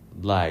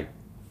 Like,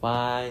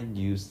 find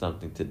you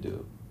something to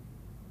do.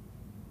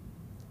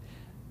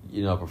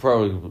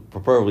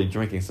 Preferably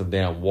drinking some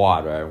damn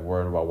water and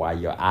worrying about why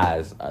your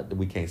eyes,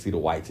 we can't see the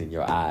whites in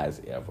your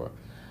eyes ever.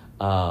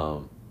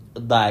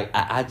 Like,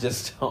 I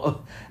just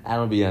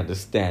don't be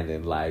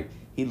understanding. Like,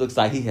 he looks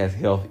like he has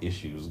health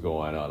issues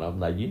going on. I'm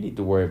like, you need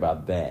to worry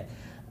about that.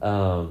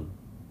 Looking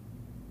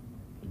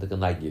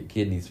like your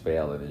kidneys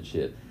failing and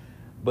shit.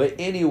 But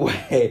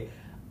anyway,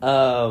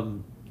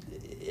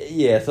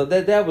 yeah, so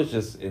that was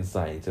just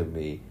insane to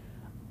me.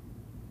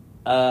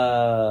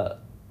 I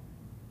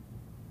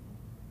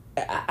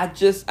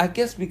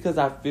guess because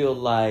I feel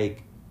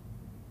like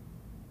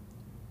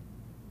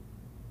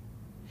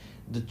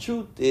the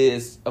truth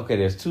is, okay,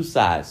 there's two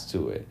sides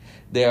to it.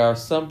 There are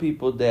some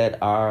people that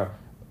are,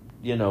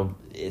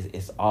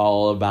 it's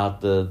all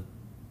about the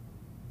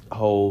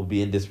whole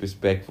being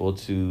disrespectful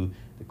to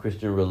the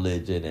Christian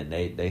religion, and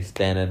they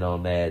standing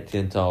on that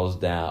 10 toes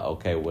down,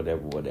 okay,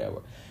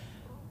 whatever.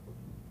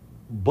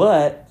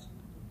 But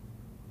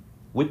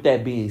with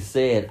that being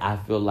said, I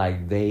feel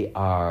like they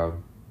are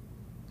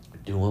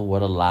doing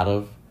what a lot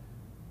of,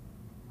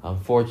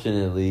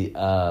 unfortunately,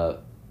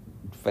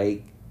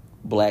 fake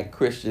black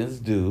Christians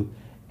do,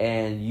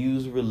 and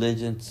use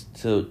religion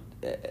to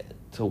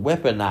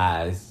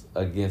weaponize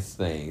against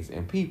things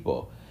and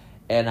people.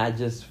 And I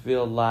just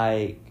feel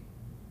like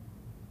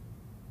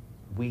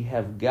we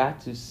have got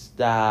to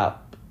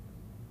stop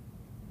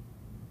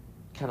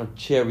kind of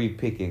cherry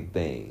picking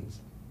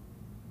things.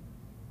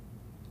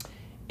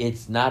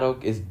 It's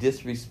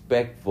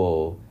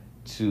disrespectful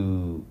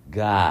to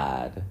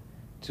God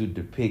to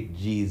depict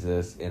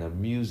Jesus in a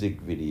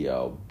music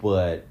video,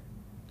 but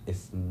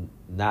it's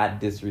not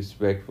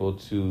disrespectful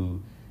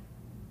to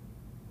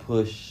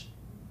push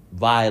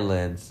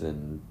violence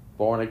and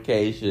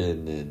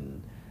fornication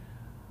and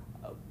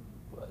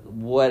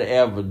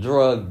whatever,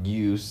 drug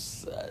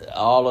use,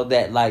 all of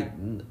that. Like,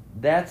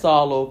 that's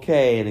all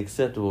okay and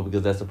acceptable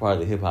because that's a part of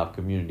the hip-hop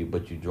community,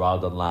 but you draw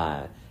the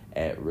line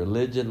at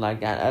religion.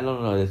 Like, I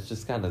don't know, it's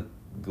just kind of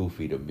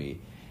goofy to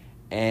me.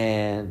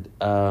 And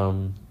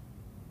I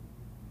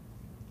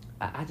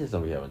just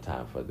don't be having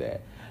time for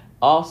that.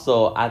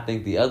 Also, I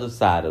think the other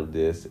side of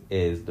this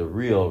is the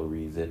real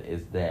reason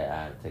is that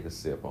I take a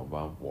sip on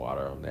my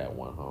water on that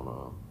one. Hold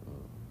on.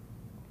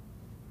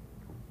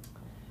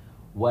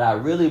 What I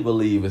really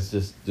believe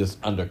is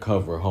just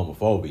undercover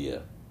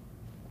homophobia.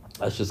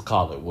 Let's just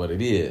call it what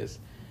it is.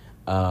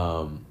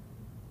 All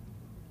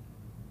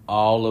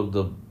of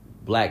the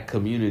black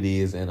community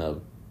is in a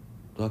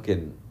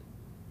fucking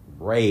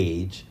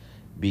rage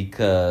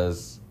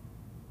because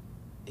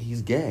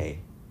he's gay.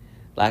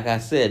 Like I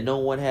said, no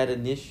one had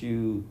an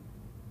issue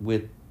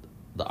with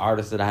the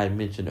artist that I had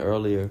mentioned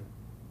earlier.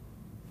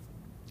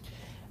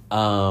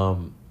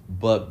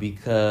 But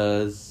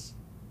because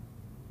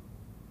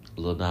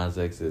Lil Nas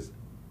X is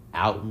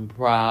out and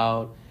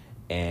proud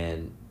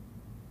and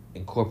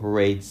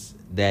incorporates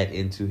that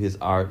into his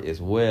art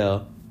as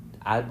well,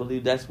 I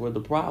believe that's where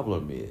the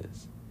problem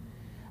is.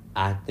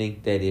 I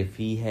think that if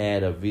he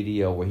had a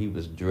video where he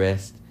was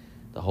dressed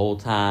the whole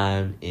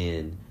time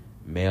in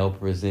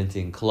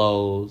male-presenting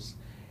clothes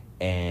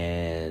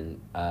and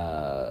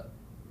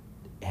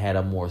had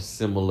a more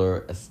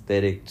similar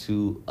aesthetic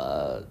to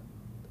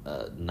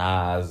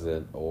Nas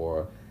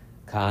or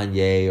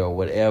Kanye or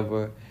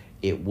whatever,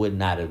 it would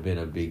not have been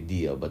a big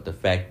deal. But the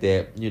fact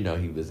that,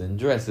 he was in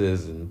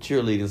dresses and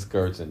cheerleading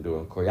skirts and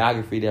doing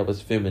choreography that was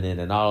feminine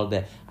and all of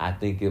that, I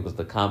think it was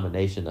the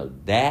combination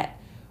of that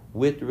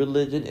with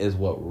religion is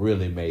what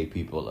really made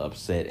people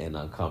upset and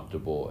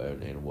uncomfortable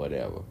and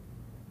whatever.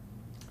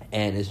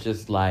 And it's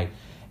just like,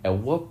 at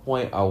what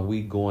point are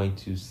we going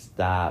to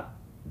stop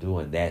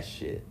doing that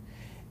shit.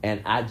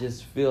 And I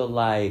just feel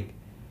like,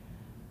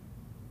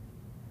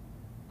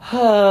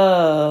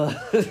 as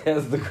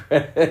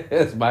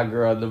my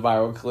girl in the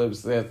viral clip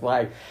says,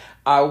 like,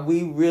 are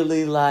we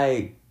really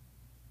like,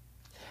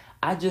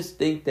 I just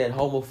think that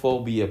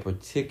homophobia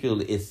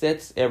particularly, it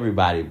sets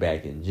everybody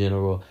back in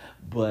general,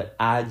 but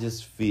I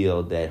just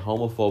feel that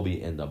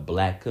homophobia in the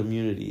black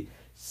community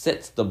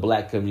sets the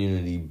black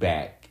community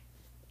back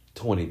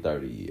 20,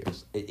 30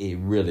 years. It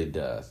really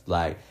does.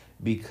 Like,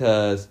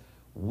 because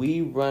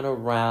we run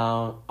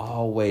around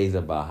always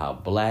about how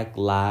Black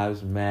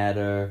Lives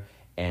Matter,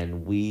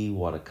 and we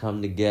want to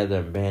come together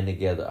and band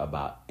together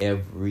about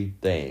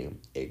everything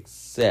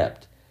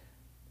except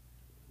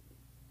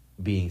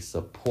being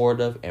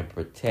supportive and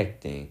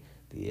protecting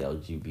the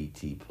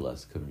LGBT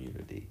plus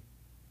community.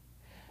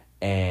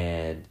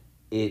 And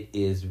it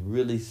is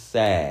really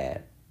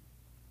sad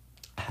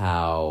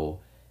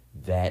how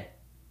that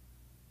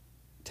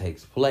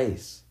takes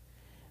place.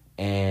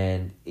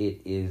 And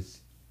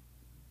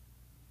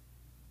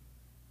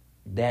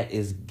that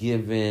is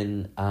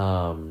given,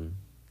 I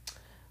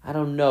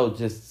don't know,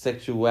 just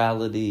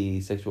sexuality,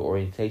 sexual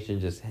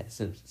orientation just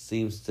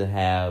seems to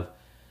have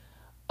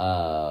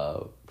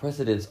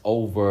precedence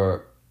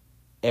over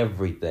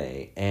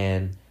everything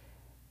and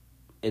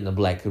in the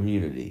black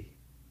community.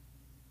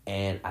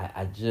 And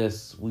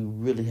we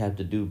really have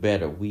to do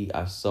better. We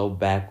are so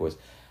backwards.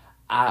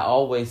 I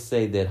always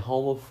say that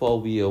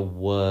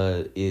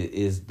homophobia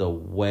is the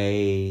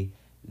way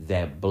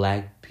that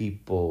black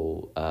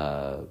people,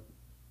 that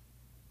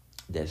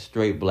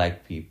straight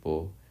black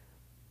people,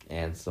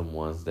 and some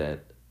ones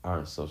that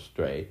aren't so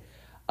straight,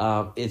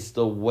 it's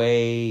the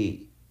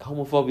way,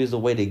 homophobia is the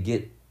way to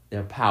get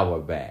their power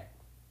back.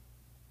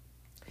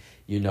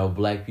 You know,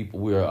 black people,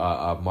 we're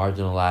a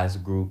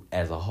marginalized group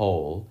as a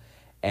whole.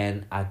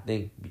 And I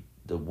think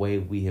the way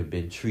we have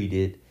been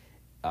treated,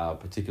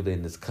 particularly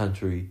in this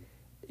country,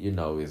 you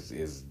know,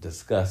 is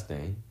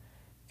disgusting.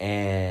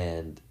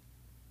 And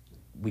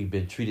we've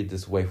been treated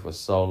this way for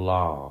so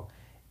long.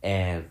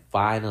 And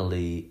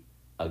finally,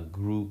 a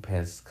group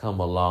has come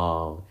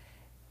along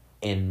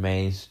in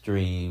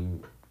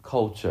mainstream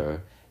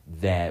culture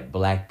that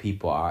black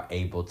people are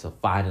able to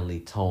finally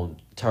turn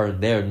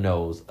their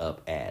nose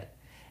up at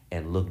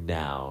and look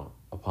down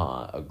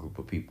upon a group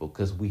of people,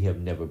 because we have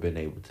never been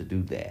able to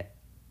do that.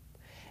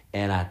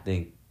 And I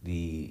think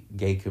the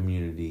gay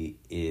community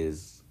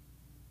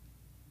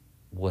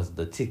was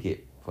the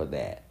ticket for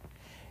that.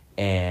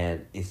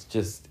 And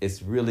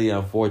it's really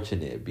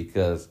unfortunate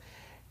because,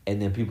 and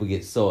then people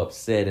get so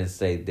upset and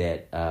say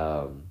that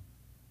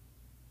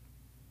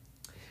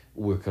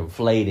we're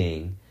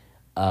conflating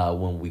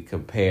when we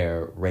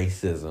compare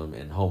racism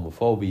and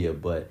homophobia,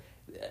 but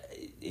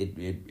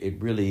it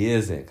really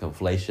isn't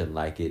conflation.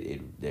 Like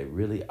they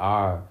really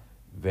are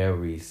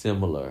very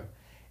similar.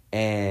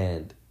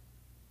 And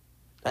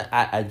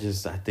I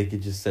think it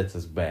just sets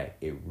us back.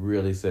 It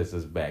really sets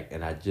us back.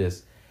 And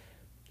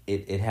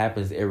it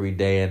happens every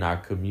day in our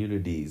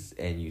communities,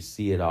 and you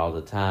see it all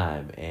the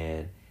time.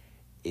 And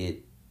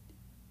we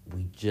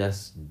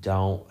just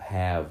don't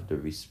have the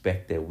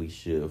respect that we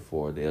should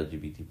for the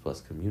LGBT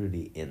plus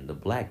community in the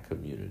black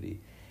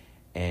community.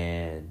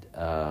 And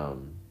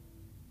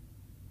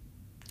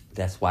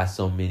that's why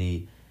so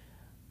many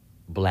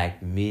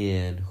black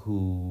men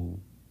who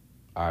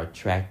are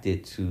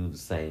attracted to the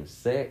same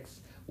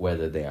sex,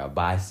 whether they are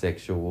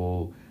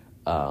bisexual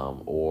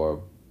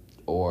or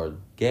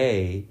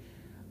gay,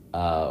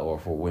 or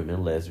for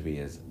women,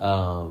 lesbians,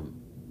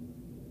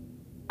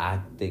 I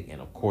think,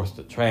 and of course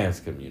the trans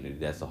community,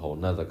 that's a whole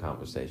nother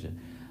conversation.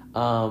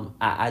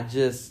 I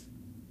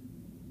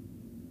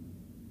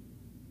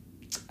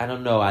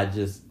don't know.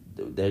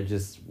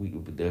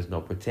 There's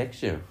no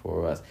protection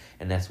for us.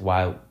 And that's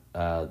why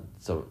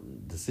so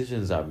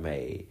decisions are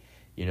made.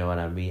 You know what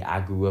I mean? I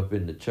grew up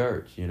in the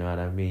church. You know what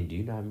I mean? Do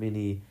you know how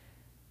many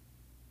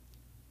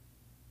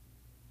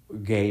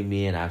gay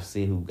men I've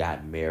seen who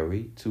got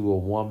married to a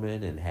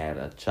woman and had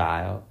a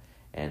child,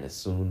 and as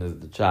soon as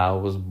the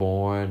child was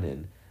born,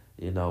 and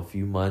you know, a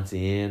few months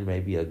in,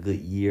 maybe a good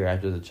year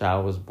after the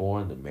child was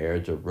born, the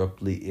marriage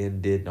abruptly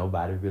ended.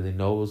 Nobody really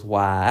knows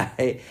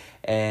why.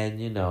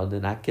 And, you know,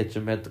 then I catch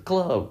them at the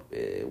club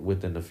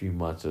within a few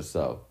months or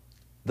so.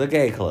 The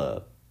gay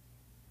club.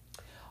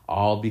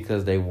 All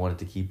because they wanted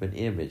to keep an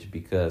image.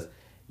 Because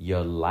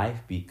your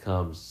life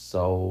becomes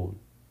so...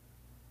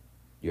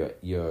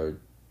 Your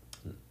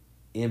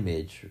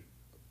image,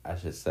 I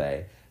should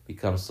say,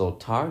 becomes so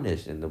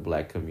tarnished in the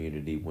black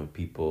community when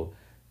people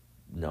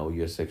know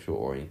your sexual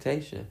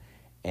orientation.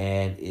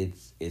 And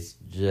it's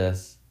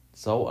just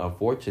so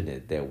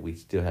unfortunate that we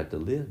still have to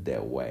live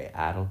that way.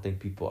 I don't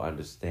think people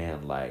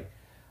understand like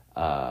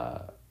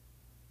the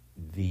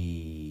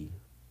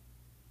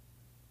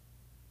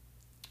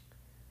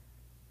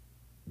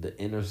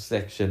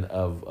intersection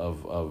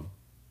of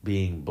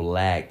being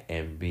black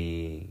and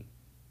being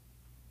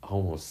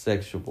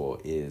homosexual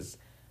is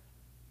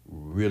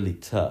really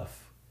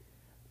tough,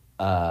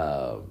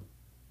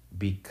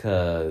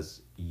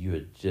 because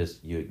you're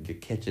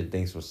catching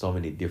things from so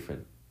many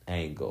different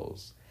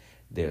angles.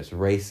 There's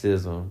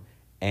racism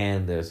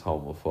and there's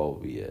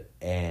homophobia.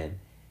 And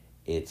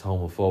it's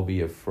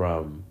homophobia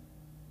from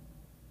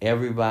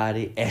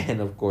everybody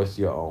and, of course,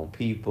 your own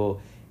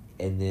people.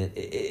 And then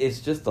it's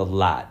just a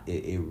lot.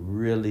 It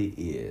really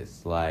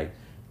is. Like,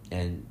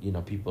 and,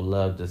 people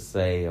love to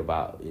say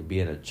about it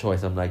being a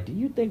choice. I'm like, do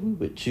you think we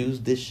would choose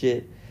this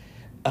shit?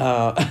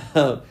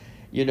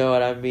 You know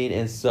what I mean?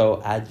 And so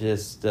I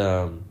just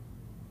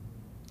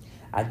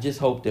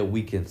hope that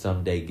we can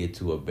someday get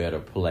to a better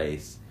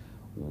place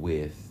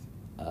with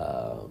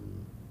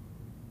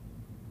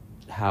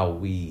how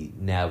we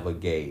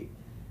navigate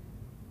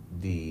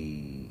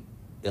the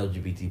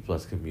LGBT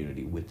plus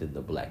community within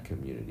the black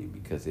community,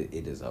 because it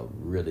is a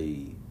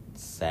really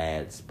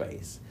sad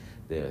space.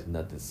 There's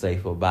nothing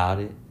safe about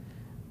it.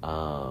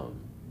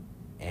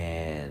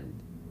 And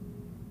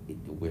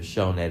we're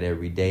shown that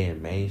every day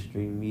in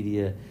mainstream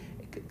media.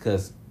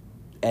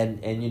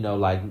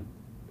 Like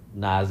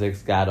Nas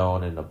X got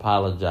on and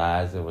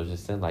apologized and was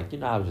just saying, like,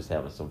 I was just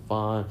having some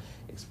fun,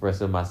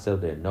 expressing myself.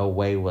 There no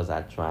way was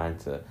I trying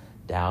to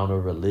down a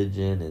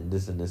religion and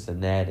this and this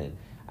and that. And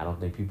I don't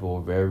think people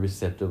were very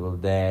receptive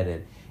of that.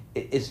 And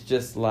it's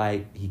just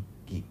like he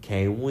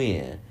can't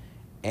win.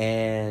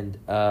 And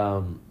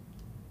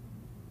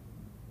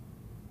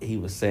he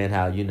was saying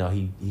how,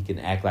 he can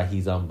act like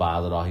he's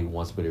unbothered all he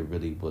wants, but it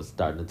really was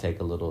starting to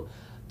take a little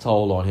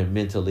toll on him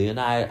mentally. And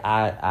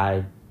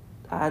I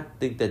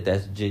think that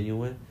that's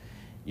genuine.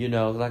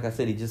 Like I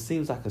said, he just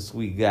seems like a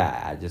sweet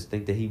guy. I just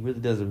think that he really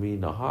doesn't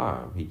mean no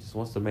harm. He just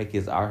wants to make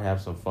his art, have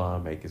some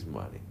fun, make his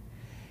money.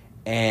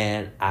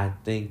 And I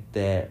think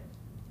that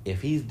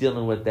if he's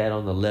dealing with that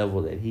on the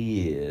level that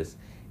he is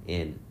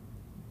in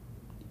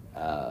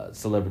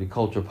celebrity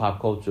culture,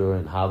 pop culture,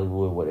 and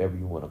Hollywood, whatever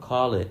you want to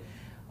call it,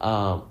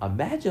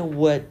 imagine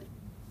what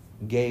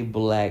gay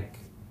black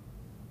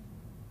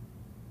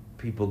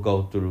people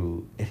go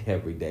through in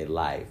everyday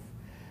life.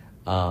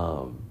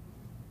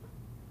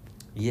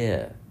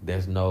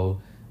 There's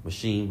no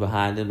machine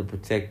behind them to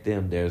protect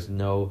them. There's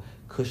no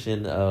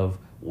cushion of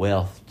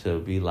wealth to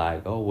be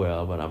like, oh,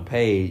 well, but I'm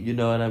paid. You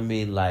know what I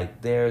mean?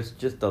 Like, there's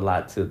just a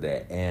lot to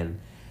that. And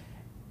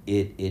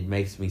it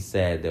makes me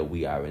sad that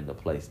we are in the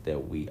place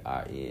that we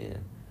are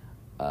in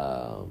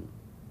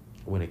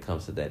when it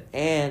comes to that.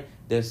 And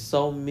there's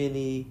so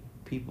many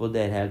people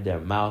that have their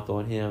mouth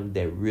on him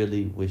that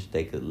really wish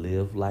they could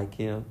live like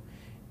him.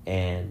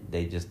 And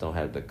they just don't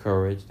have the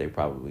courage. They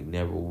probably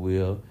never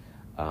will.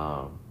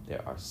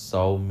 There are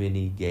so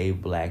many gay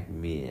black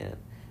men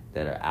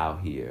that are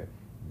out here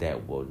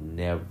that will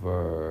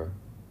never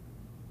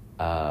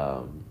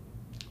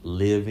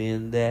live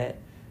in that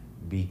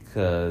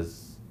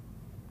because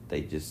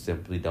they just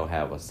simply don't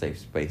have a safe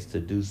space to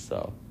do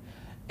so.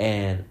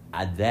 And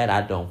I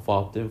don't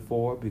fault them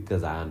for,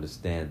 because I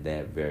understand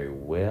that very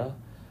well.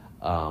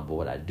 But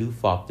what I do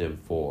fault them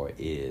for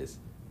is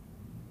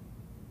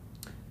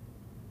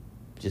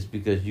just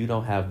because you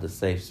don't have the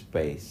safe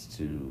space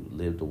to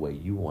live the way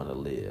you want to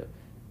live,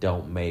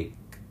 don't make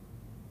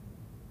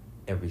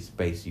every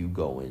space you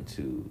go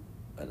into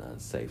an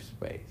unsafe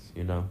space,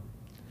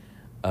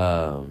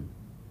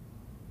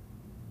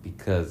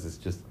 because it's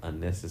just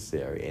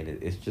unnecessary. And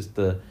it's just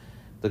the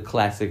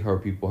classic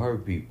hurt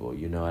people,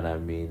 you know what I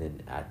mean?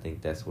 And I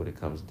think that's what it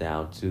comes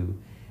down to.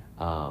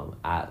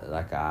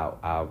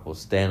 I will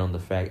stand on the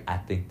fact, I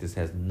think this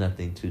has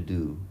nothing to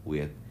do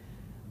with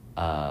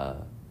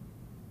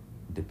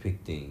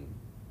depicting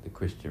the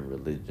Christian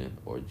religion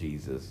or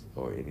Jesus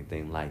or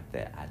anything like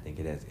that. I think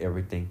it has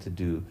everything to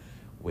do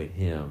with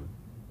him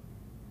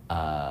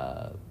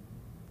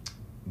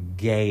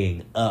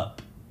gaying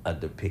up a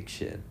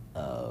depiction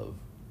of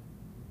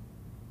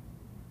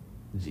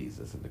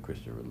Jesus and the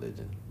Christian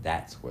religion.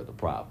 That's where the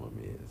problem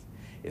is.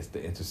 It's the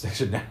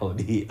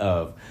intersectionality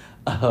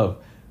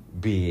of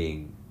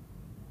being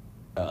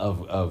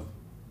of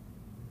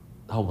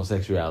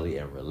homosexuality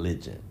and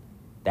religion.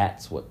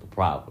 That's what the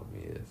problem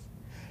is.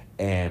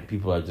 And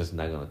people are just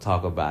not going to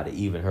talk about it.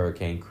 Even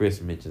Hurricane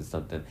Chris mentioned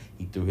something.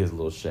 He threw his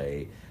little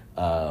shade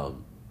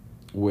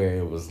where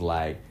it was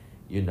like,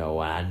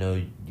 I know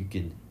you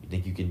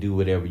think you can do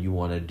whatever you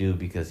want to do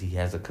because he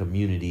has a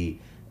community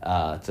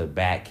to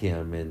back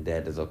him, and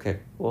that is okay.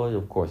 Well,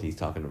 of course, he's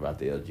talking about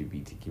the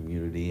LGBT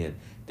community, and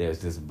there's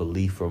this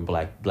belief from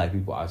black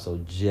people are so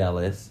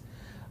jealous.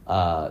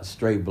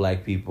 Straight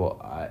black people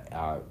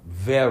are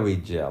very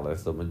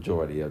jealous, the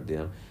majority of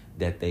them,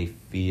 that they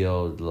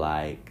feel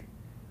like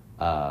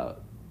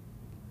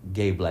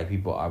gay black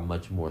people are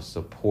much more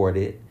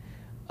supported.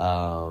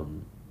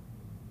 And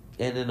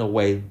in a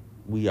way,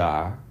 we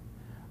are.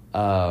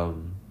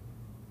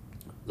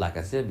 Like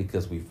I said,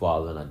 because we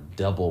fall in a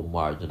double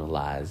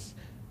marginalized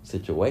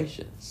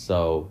situation.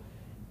 So,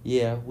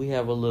 yeah, we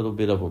have a little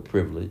bit of a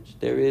privilege.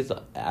 There is,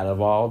 out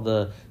of all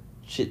the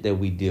shit that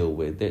we deal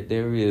with,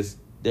 there is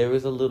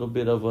a little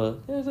bit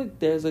of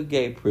there's a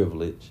gay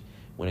privilege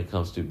when it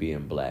comes to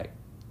being black.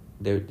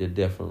 There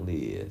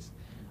definitely is.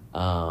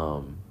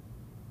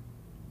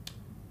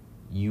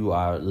 You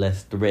are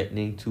less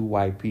threatening to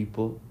white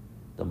people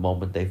the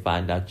moment they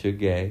find out you're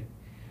gay.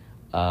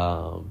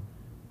 Um,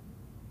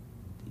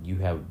 you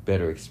have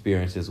better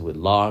experiences with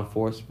law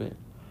enforcement.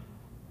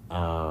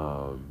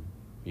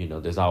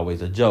 There's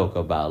always a joke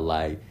about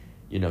like,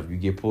 if you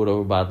get pulled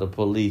over by the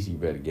police, you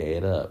better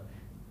get up.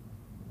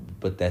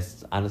 But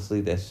that's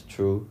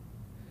true.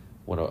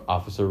 When an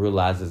officer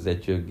realizes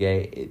that you're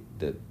gay,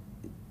 the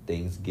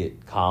things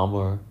get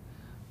calmer.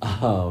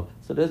 So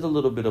there's a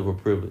little bit of a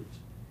privilege.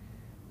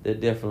 There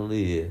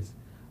definitely is.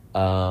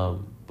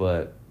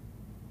 But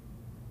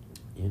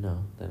that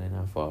ain't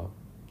our fault.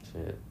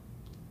 Shit.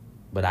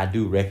 But I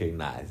do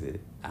recognize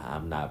it.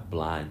 I'm not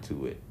blind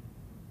to it.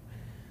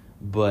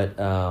 But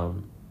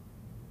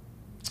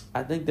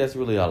I think that's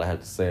really all I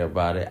have to say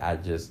about it.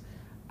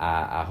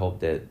 I hope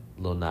that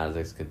Lil Nas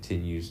X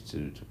continues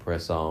to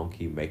press on,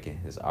 keep making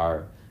his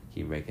art,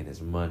 keep making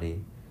his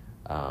money.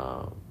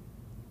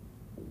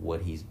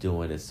 What he's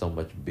doing is so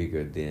much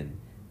bigger than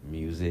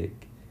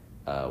music.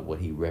 What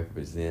he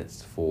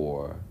represents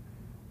for,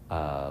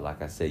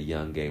 like I said,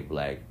 young gay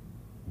black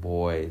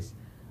boys.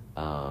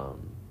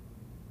 I'm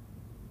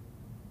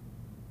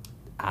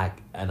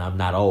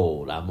not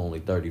old. I'm only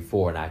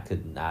 34, and I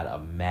could not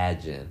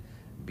imagine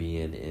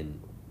being in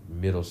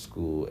middle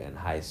school and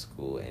high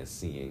school and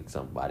seeing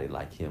somebody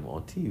like him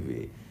on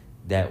TV.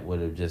 That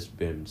would have just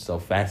been so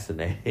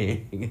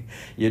fascinating.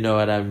 You know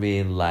what I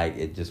mean? Like,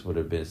 it just would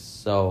have been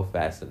so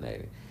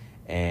fascinating.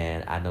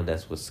 And I know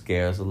that's what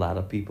scares a lot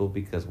of people,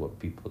 because what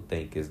people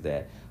think is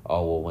that,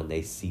 oh, well, when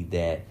they see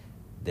that,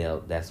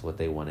 that's what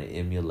they want to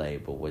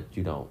emulate. But what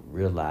you don't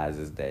realize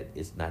is that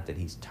it's not that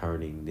he's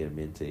turning them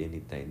into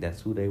anything.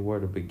 That's who they were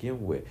to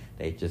begin with.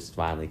 They just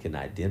finally can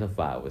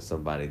identify with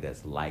somebody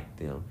that's like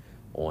them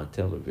on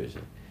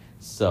television.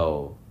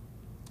 So,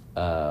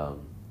 yeah,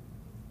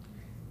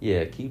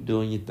 keep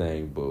doing your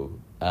thing, boo.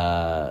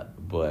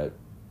 But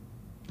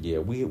yeah,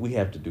 we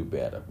have to do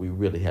better. We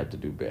really have to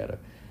do better.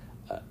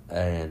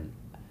 And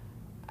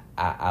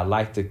I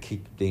like to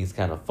keep things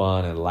kind of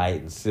fun and light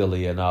and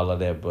silly and all of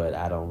that, but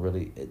I don't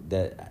really,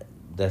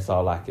 that's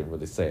all I can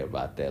really say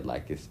about that.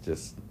 Like, it's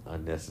just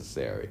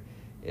unnecessary.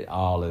 It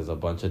all is a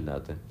bunch of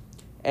nothing.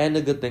 And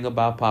the good thing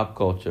about pop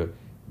culture,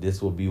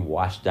 this will be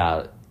washed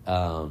out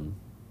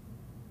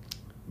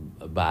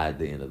by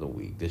the end of the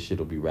week. This shit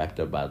will be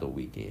wrapped up by the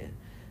weekend,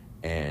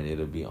 and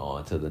it'll be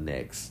on to the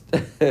next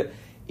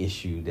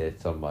issue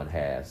that someone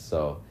has.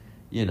 So,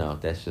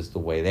 that's just the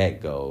way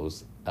that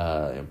goes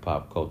in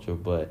pop culture.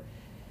 But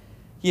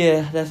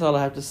yeah, that's all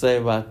I have to say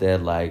about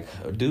that. Like,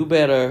 do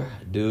better.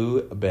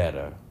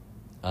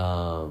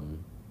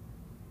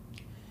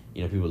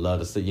 People love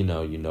to say, you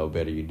know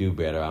better, you do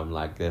better. I'm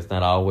like, that's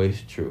not always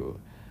true.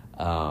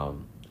 I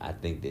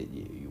think that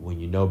when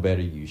you know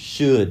better, you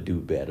should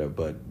do better,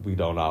 but we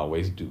don't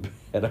always do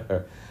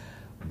better.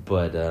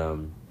 But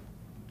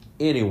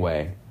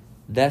anyway,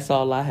 that's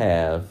all I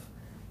have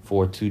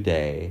for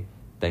today.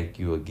 Thank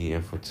you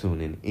again for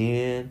tuning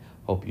in.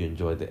 Hope you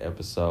enjoyed the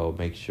episode.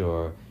 Make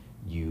sure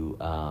you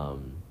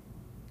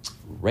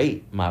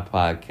rate my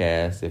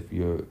podcast if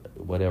you're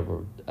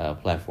whatever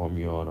platform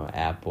you're on, or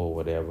Apple,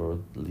 whatever.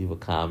 Leave a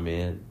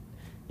comment.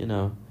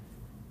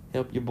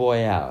 Help your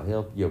boy out.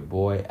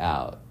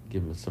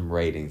 Give him some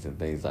ratings and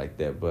things like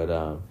that.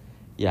 But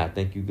yeah,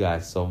 thank you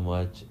guys so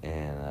much,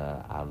 and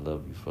I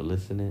love you for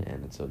listening.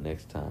 And until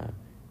next time,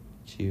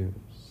 cheers.